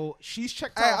they can go. She's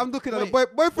checked Hey, out. I'm looking at the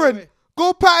Wait, boyfriend. wait.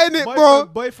 Go pattern it, bro.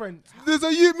 Boyfriend. There's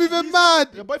a youth moving mad.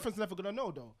 Your boyfriend's never gonna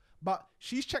know though. But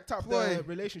she's checked out Boy. the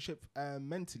relationship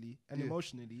mentally and Yeah.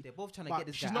 emotionally. They're both trying to But get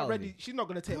this she's guy not out ready. Of She's not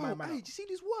gonna take my Bro, man. hey, out. do you see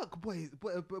these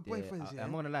boyfriends? Yeah,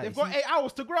 I'm not gonna lie. They've you got see- 8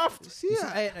 hours to graft. See You see, ya?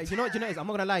 hey, you know what? I'm not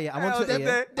gonna lie. Yeah, I'm Hell, on Twitter. they've-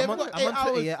 Yeah, they've I'm on got I'm on 8 Twitter.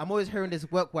 hours. Yeah, I'm always hearing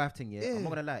this work wife thing. Yeah, I'm Yeah. not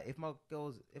gonna lie. If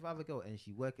I have a girl and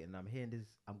she working, and I'm hearing this,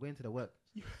 I'm going to the work.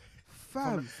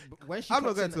 fam. When she I'm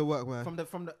not clocks going in, to work, man.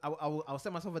 from the I'll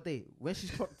set myself a date. When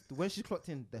she's clocked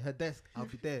in her desk, I'll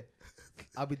be there.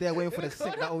 I'll be there waiting for the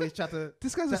simp that always try to.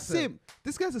 This guy's a That's simp.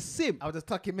 This guy's a simp. I'll just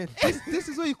tuck him in. This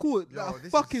is what you call it. Yo, Like a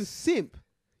this fucking is- simp.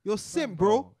 You're a simp,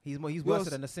 bro. He's You're worse s-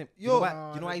 than a simp. Do you're-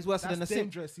 you know why he's worse than a That's simp?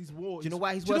 dangerous. He's war. Do you know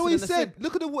why he's Do you know worse what he than a said? simp?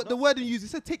 Look at the word he used. He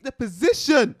said, take the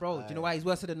position. Bro, do you know why he's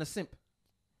worse than a simp?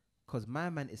 Because my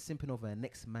man is simping over a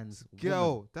next man's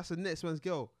Girl, woman. that's the next man's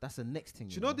girl. That's the next thing.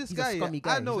 Do you know this he's guy? A scummy Yeah,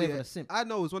 guy. I know, he's not even yeah. a simp. I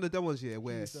know it's one of them ones, yeah,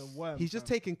 where He's a worm, he's just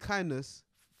fam. taking kindness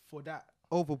for that.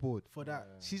 overboard. For that.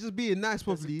 She's just being nice,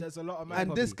 probably. There's a lot of man. And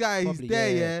Probably, this guy, he's probably, there,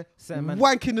 yeah. yeah, Certain man-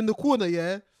 wanking in the corner,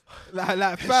 yeah.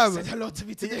 like fam. said hello to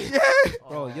me today. Yeah,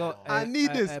 Bro, you're. I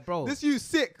need this. bro. This you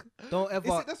sick. Don't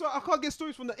ever. That's why I can't get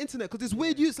stories from the internet because it's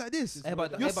weird use like this.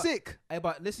 You're sick. Hey,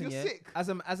 but listen, You're yeah. sick.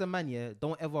 As a man, yeah.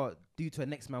 Don't ever do to a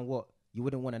next man what you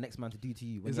wouldn't want a next man to do to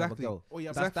you when Exactly. you have a girl. Oh,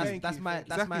 yeah, That's thank that's you, my thank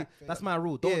you. that's my Exactly. that's my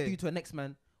rule. Don't Yeah. do to a next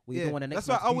man what you Yeah, don't want a next that's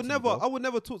man why to I do would to never, you, bro. I would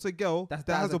never talk to a girl That's-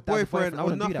 that has that's a a boyfriend. boyfriend I or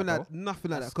wouldn't do nothing that, like bro.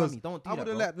 nothing like that. That's Because scummy. Don't do I that,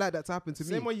 wouldn't bro. like that to happen to me.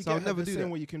 Same way you so I'll get her, never the do same that.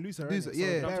 way you can lose her. Do innit? so- So yeah.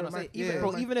 You know what bear I'm in trying to say? mind- Even, yeah,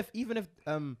 bro, man. even if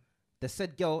the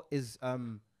said girl is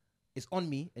on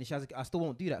me and she has, I still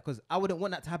won't do that because I wouldn't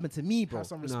want that to happen to me, bro. Have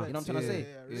some Nah. respect. You know what I'm trying to say?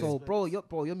 yeah. So, respect.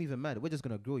 bro, you're moving mad. We're just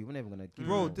gonna grow you. We're never gonna. Give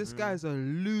Bro, you this guy's a You're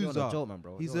on loser. a joke, man,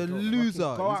 bro. He's You're a joke. loser.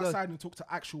 Go He's a- outside and talk to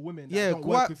actual women. that Yeah, don't go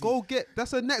work out, with go you. get.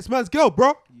 That's a next man's girl,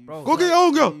 bro. Bro, Go get your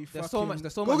own girl. You There's so much. fucking-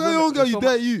 There's so Go much. get your own women- girl. there's You so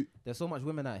dare much- you, There's so much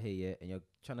women out here, yeah, and you're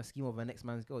trying to scheme over a next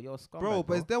man's girl. You're a scumbag, bro.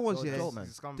 But it's them ones, You're a yeah. joke, man.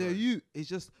 He's a scumbag. They're you. It's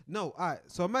just no. Alright.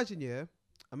 So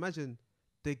imagine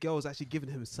the girl's actually giving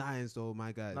him signs, though.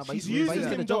 My guy. Nah, but She's he's using a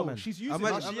him, joke, though. man. She's using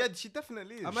Imagine- him. She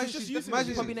definitely is. Imagine She's just she's using imagine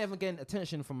She's it. probably never getting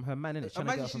attention from her man, innit? Trying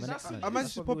to Imagine get her from she's the next man. imagine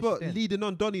That's she's probably what proper doing. leading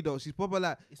on Donny though. She's proper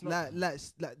like It's not-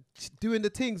 doing the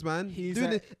things, man. He's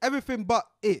doing a- everything but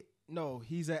it. No,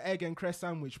 he's an egg and cress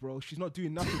sandwich, bro. She's not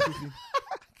doing nothing with him.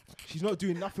 She's not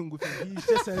doing nothing with him. He's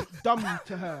just a dummy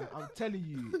to her. I'm telling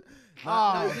you.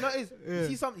 Nah, you know what it is? Yeah. You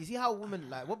see something. You see how women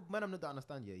like what men I'm not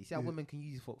understand. Yeah, you see how women can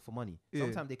use it for money. Yeah.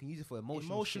 Sometimes they can use it for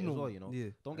emotional shit as Emotional. well. You know,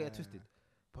 Yeah. don't get it twisted.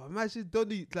 But imagine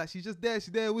Donny, like she's just there,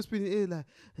 she's there whispering in her ear like,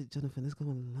 hey, Jonathan, let's go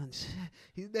on lunch.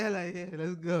 He's there like, yeah,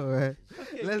 let's go, right?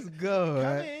 Let's go, Come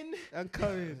right? in. I'm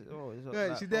coming. Oh, it's Yeah,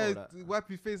 like, she's bro, there like-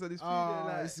 wiping face on his feet. Ah,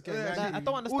 like, this is getting yeah, angry. Like, I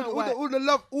don't understand why. all the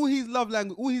love, all his love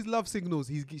language, all his love signals,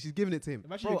 she's giving it to him.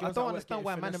 Imagine Bro, your I girls don't at work understand getting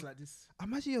why man finessed am- like this.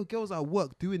 Imagine your girls at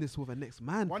work doing this with a next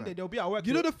man. One fam. day they'll be at work.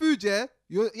 You know the food, yeah?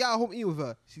 You're at home eating with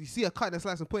her. You see her cutting a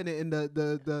slice and putting it in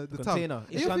the tub. Container.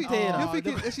 It's You're container.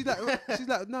 thinking, and she's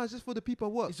like, no, it's just for the people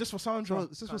at work. It's just for Sandra. No,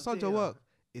 it's just for Sandra work.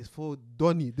 It's for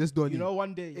Donny. This Donny. You know,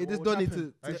 one day it is what will Donny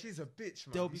happen- to. She's a bitch,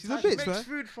 man. They'll be She's a She bitch, makes man.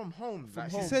 food from home. From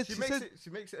Like, home. She said, She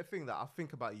makes it a thing that I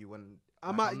think about you when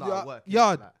I'm like, at not at work.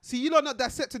 yard. Like, See, you're not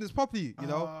dissecting this properly. You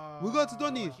know, we go to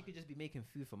Donny. She could just be making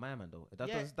food for my man though. That,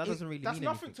 Yeah, that doesn't really That's mean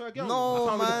nothing anything. to a girl. No, I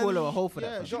can't really man. call her a hoe for Yeah,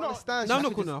 that. fam. she don't understand. No, I'm That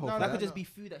not could calling her a just- hoe no, for That that. could just be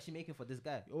food that she's making for this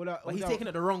guy. All that- But all he's that- taking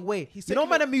it the wrong way. He's You know,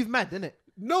 taking man, move mad, innit?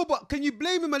 No, but can you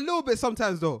blame him a little bit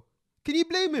sometimes though? Can you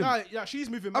blame him? No, yeah, she's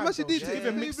moving. I'm mad, actually though. did She's say-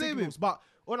 giving yeah, mixed blame him. signals. But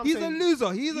what I'm He's a saying,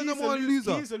 loser. He's a number one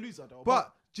loser. He's a loser, though.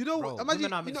 But do you know? Bro, Imagine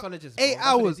women are you know, mixologists, 8 bro. That's what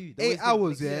hours, they do. They 8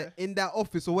 always do hours, mix, yeah, in that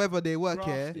office or wherever they work, yeah.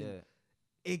 Grafting. Yeah.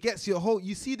 It gets your whole.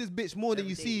 You see this bitch more than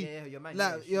you Every day, see, yeah, your man,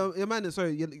 like yeah, your man.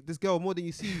 Sorry, this girl more than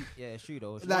you see. Yeah, it's true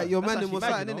though. It's Like, mad. your That's man actually was mad,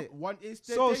 something, you know? innit? One is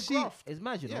So they she- graft. It's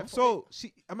mad, you know. Yeah, So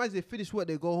she imagine they finish work,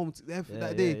 they go home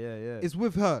that day. yeah. It's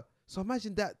with her. So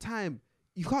imagine that time.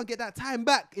 You can't get that time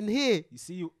back in here. You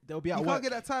see, they'll be You at can't work.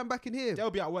 get that time back in here.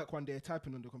 They'll be at work one day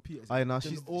typing on the computers. Aye, nah,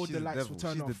 Then she's- all she's the the lights devil. will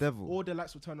turn She's off. the devil. All the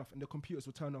lights will turn off and the computers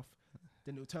will turn off.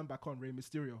 Then it'll turn back on. Rey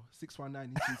Mysterio 619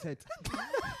 into his head.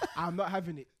 I'm not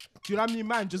having it. Do you know how many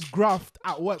man just graft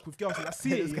at work with girls? And I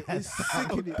see it. It's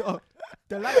sick in it.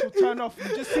 The lights will turn off.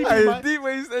 You just see me, man. deep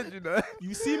what you said, you know.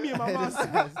 You see me in my mask.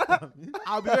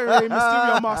 I'll be wearing Rey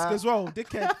Mysterio mask as well,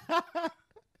 dickhead.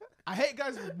 I hate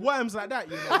guys with worms like that,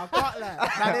 you know. I can't lie.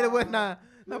 Nah, they the worst. Nah,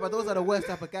 but those are the worst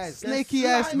type of guys. Snaky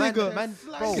ass man, nigga. man,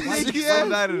 bro. why Snaky you-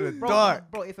 ass. Out of the Bro,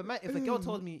 dark. bro, if a girl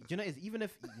told me, do you know, is even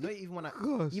if you know,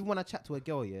 Gosh. even when I chat to a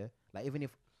girl, yeah, like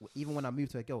even when I move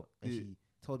to a girl and Yeah. she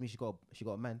told me she got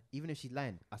a man, even if she's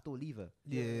lying, I still leave her.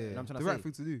 Yeah, You know what I'm trying the to right say?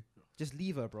 thing to do. Just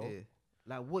leave her, bro. Yeah.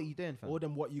 Like, what are you doing, fam? All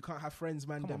them what you can't have friends,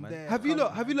 man. Come Them on, man. there. Have you come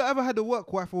lot? on, Have you man. lot ever had a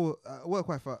work wife or work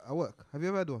wife at work? Have you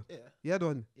ever had one? Yeah, You had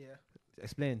one. yeah.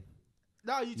 Explain.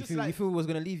 No, you You just feel, like. you feel was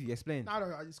gonna leave you? Explain.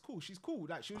 No, it's cool. She's cool.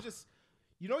 Like she was just,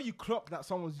 you know, you clock that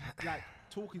someone's like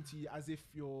talking to you as if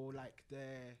you're like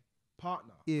their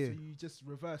partner. Yeah. So you just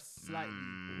reverse slightly.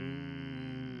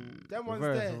 Them ones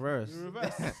Reverse, there. reverse. You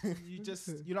reverse. You just,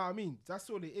 you know what I mean. That's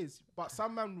all it is. But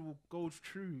some man will go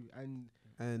through and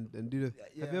And do the.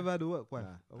 Yeah. Have you ever had a work wife?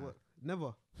 Nah, A work?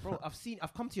 Never. Bro,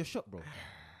 I've come to your shop, bro.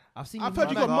 I've seen. I've you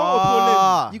heard you run got like-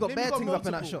 multiple limb. You got Lim bare got things up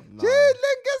in that multiple. shop. Nah.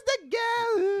 Link is the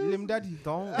girl. Lim daddy.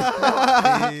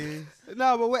 Don't.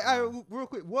 No, but wait, real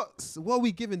quick. What are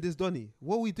we giving this Donny?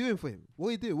 What are we doing for him? What are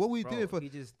we doing? What are we Bro, doing for? he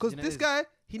just- Because you know this this- guy,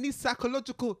 he needs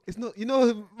psychological. It's not, you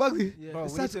know, Bugsy. Yeah. Bro,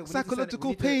 It's we need to- we need to send it- psychological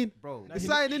we need to- pain. Bro, It's He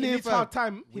something in here, needs fam. hard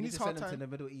time. we He need needs to hard send him to the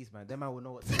time. Middle East, man. Them man will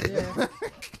know what to do. Yeah.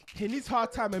 He needs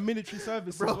hard time and military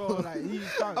service as well. Like he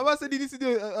can't. I must say he needs to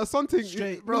do a something.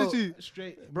 Straight, bro.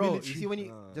 Straight, Bro, military. you see when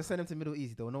you just send him to Middle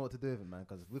East, they'll know what to do with him, man.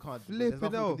 Because we can't. There's Flipping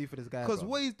nothing we out. can do for this guy. Because bro.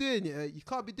 what he's doing, yeah, you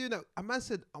can't be doing that. A man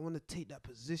said, I want to take that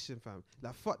position, fam.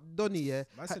 Like, fuck Donny, yeah.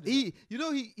 Man said He, you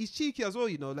know, he's cheeky as well,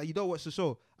 you know, like, you don't watch the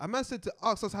show. A man said to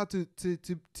ask us how to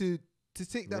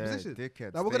take that position.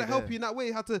 Dickhead, Like, we're gonna stay help there. you in that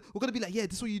way. We're gonna be like, yeah,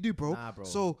 this is what you do, bro. Nah, bro.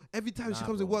 So every time she Nah,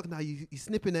 comes to bro. work now, you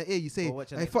snip in her ear, you say, Bro,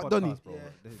 watch your hey, next fuck Donny. podcast, bro.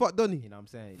 Yeah. Fuck Donny. You know what I'm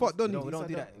saying? Fuck Donny. We don't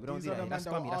do that. We don't These do are that. the That's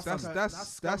man that scummy. will That's ask scummy.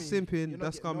 us That's scummy. simping. You're not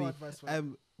That's getting no scummy. advice for that.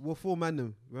 We're full man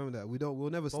them. Remember that. We'll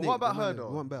never But snake. what about We'll her man them. though?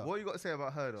 We want better. What you got to say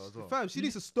about her though as well? Fam, she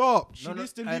needs to stop. She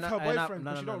needs to leave her boyfriend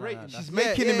because she don't rate him. She's Yeah,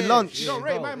 making yeah, him yeah, lunch. She don't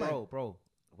rate my man. Bro.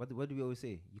 What do we always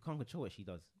say? You can't control what she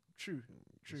does. True.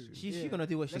 She's gonna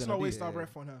do what she's Let's gonna not do. waste our yeah.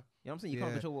 breath on her. You know what I'm saying? You can't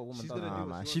Yeah. control what a woman She's does. gonna do Nah, what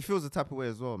man. she She feels the type of way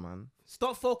as well, man.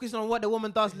 Stop focusing on what the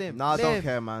woman does, Lim. Nah, I don't Lim.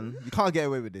 care, man. You can't get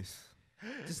away with this.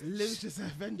 Just live, just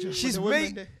Avenger. She's for the women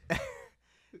made- there.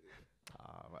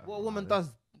 What a woman does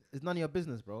is none of your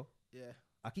business, bro. Yeah.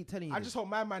 I keep telling you. I this. just hope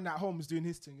my man at home is doing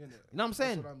his thing, innit? You know what I'm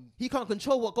saying? what I'm- He can't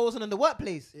control what goes on in the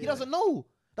workplace. He Yeah. doesn't know.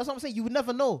 That's what I'm saying. You would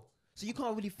never know. So you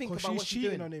can't really think 'Cause about she's what she's cheating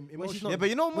doing on him when she's emotionally. not- Yeah, but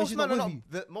you know when most she's men not are with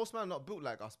not. Most men are not built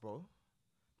like us, bro.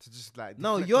 To just like.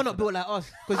 No, deflect you're off not of built like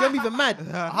us because you're moving mad.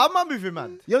 that. How am I moving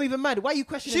mad? You're moving mad. Why are you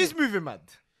questioning? She's it? moving mad.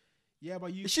 Yeah,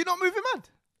 but you. Is she not moving mad?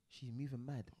 She's moving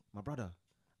mad, my brother.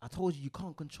 I told you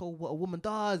can't control what a woman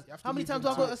does. You have to How many move times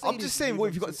on I've got to- to say I'm this? just saying, what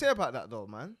have you got to say about that, though,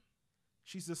 man?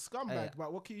 She's a scumbag, Hey.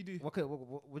 but what can you do? What do you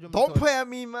want me Don't to tell- play at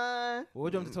me, man. What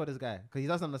do you want me to tell this guy? Because he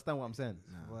doesn't understand what I'm saying.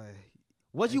 Boy.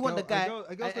 What do you want the guy?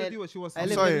 A girl's gonna do what she wants to I'm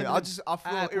do. sorry, Lim, I feel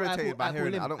Alright, cool, irritated by alright,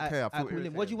 hearing it. Lim, I don't care. I alright, feel cool,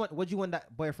 Lim. irritated. What do you want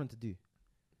that boyfriend to do?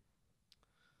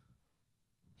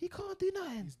 He can't do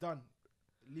nothing. He's done.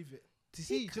 Leave it. To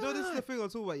see, do you know this is the thing I'm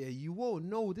talking about? Yeah, you won't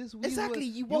know this. these Exactly,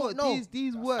 words- you won't know.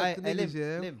 These words, Aye, niggas,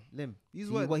 yeah. Lim. These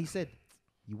See words. what he said.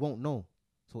 You won't know.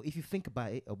 So if you think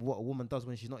about it, of what a woman does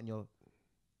when she's not in your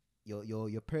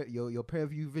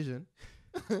purview vision,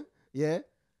 yeah,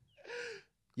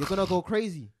 you're gonna go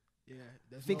crazy Yeah.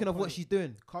 there's thinking no of what point. she's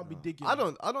doing. Can't be digging. I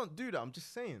don't do that. I'm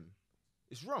just saying,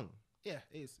 it's wrong. Yeah,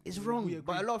 it is. It's We wrong, agree.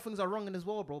 but a lot of things are wrong in this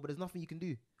world, bro. But there's nothing you can do.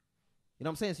 You know what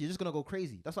I'm saying? So you're just gonna go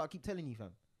crazy. That's what I keep telling you,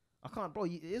 fam. I can't, bro.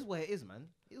 It is what it is, man.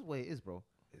 It is what it is, bro.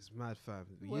 It's mad, fam.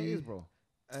 It is what it is, bro.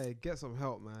 Hey, get some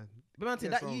help, man. But man, Yeah,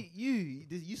 that so-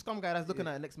 you scum guy that's looking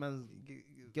Yeah. at the next man's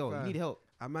girl, Fam. you need help.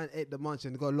 A man ate the munch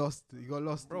and got lost. He got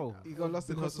lost, Bro. He got lost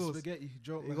in her because of sauce. spaghetti.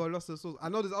 Joke, He man. got lost in the sauce. I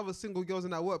know there's other single girls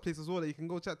in that workplace as well that you can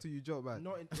go chat to. You joke, man.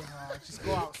 Not in, just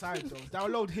go outside though.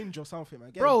 Download Hinge or something, man.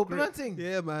 Get Bro, a grip. man, thing.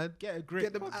 Yeah, man. Get a grip.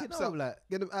 Get them Fucking apps hell, out. like,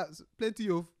 Get them apps. Plenty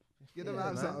of. Get them Yeah,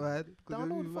 apps man. out, man. 'Cause they're really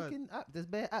Download mad. fucking app. There's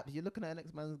bare apps. You're looking at the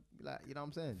next man's, like, you know what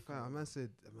I'm saying? Fam, a man said,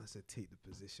 take the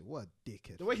position. What a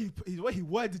dickhead. The way the way he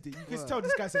worded it, you can What? tell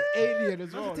this guy's an alien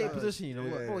as Well, well. take like- position, you know.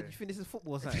 Yeah, Bro, yeah. you think this is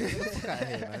football? Something? Get the fuck out of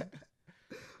here, man.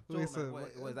 Wait, Joke, so man.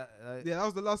 what- What is that? Yeah, that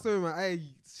was the last story, man. Hey,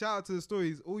 shout out to the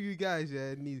stories. All you guys,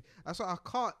 yeah, need. That's why I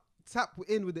can't tap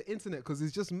in with the internet because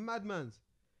it's just madmans.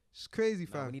 It's crazy,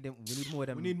 Nah, fam. we need more of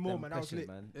them. We need more, them man. That was questions, lit.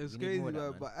 man. It's We need crazy, more of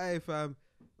man. that, But hey, fam,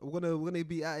 we're gonna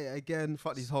be at it again.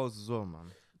 Fuck these hoes as well,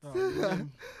 man. Oh,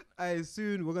 Hey,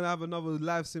 soon we're gonna have another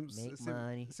live sim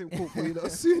money. call for you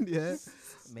lot soon, yeah.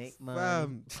 Make money.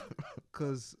 Fam,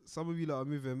 because some of you lot are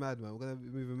moving mad, man. We're gonna be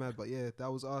moving mad, but yeah,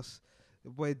 that was us.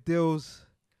 Your boy Dills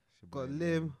got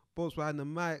Lim, Bolts behind the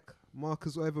mic,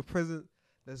 Marcus whatever present.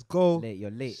 Let's go. Late, you're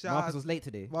late. Shout Marcus out- was late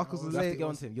today. Marcus Oh, was You have to late. get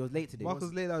on to him. You was late today. Marcus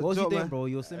was late. What was you joke, doing, man. bro?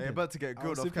 You were Hey, simping. about to get I grilled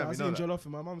was off sipping- I cam, was you know eating that? jollof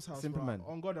in my mum's house. Simple bro. man.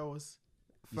 On God, I was.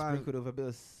 You Fam. sprinkled over a bit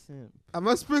of simp. I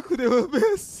must sprinkle it with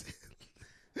this.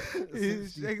 He Essentially.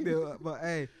 shaking it, but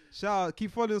hey, shout out,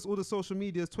 keep following us all the social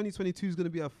medias. 2022 is gonna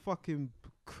be a fucking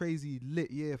crazy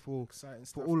lit year for Exciting for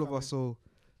stuff all of coming. us. So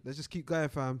let's just keep going,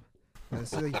 fam. And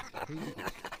so, Do you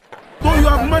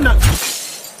have manners?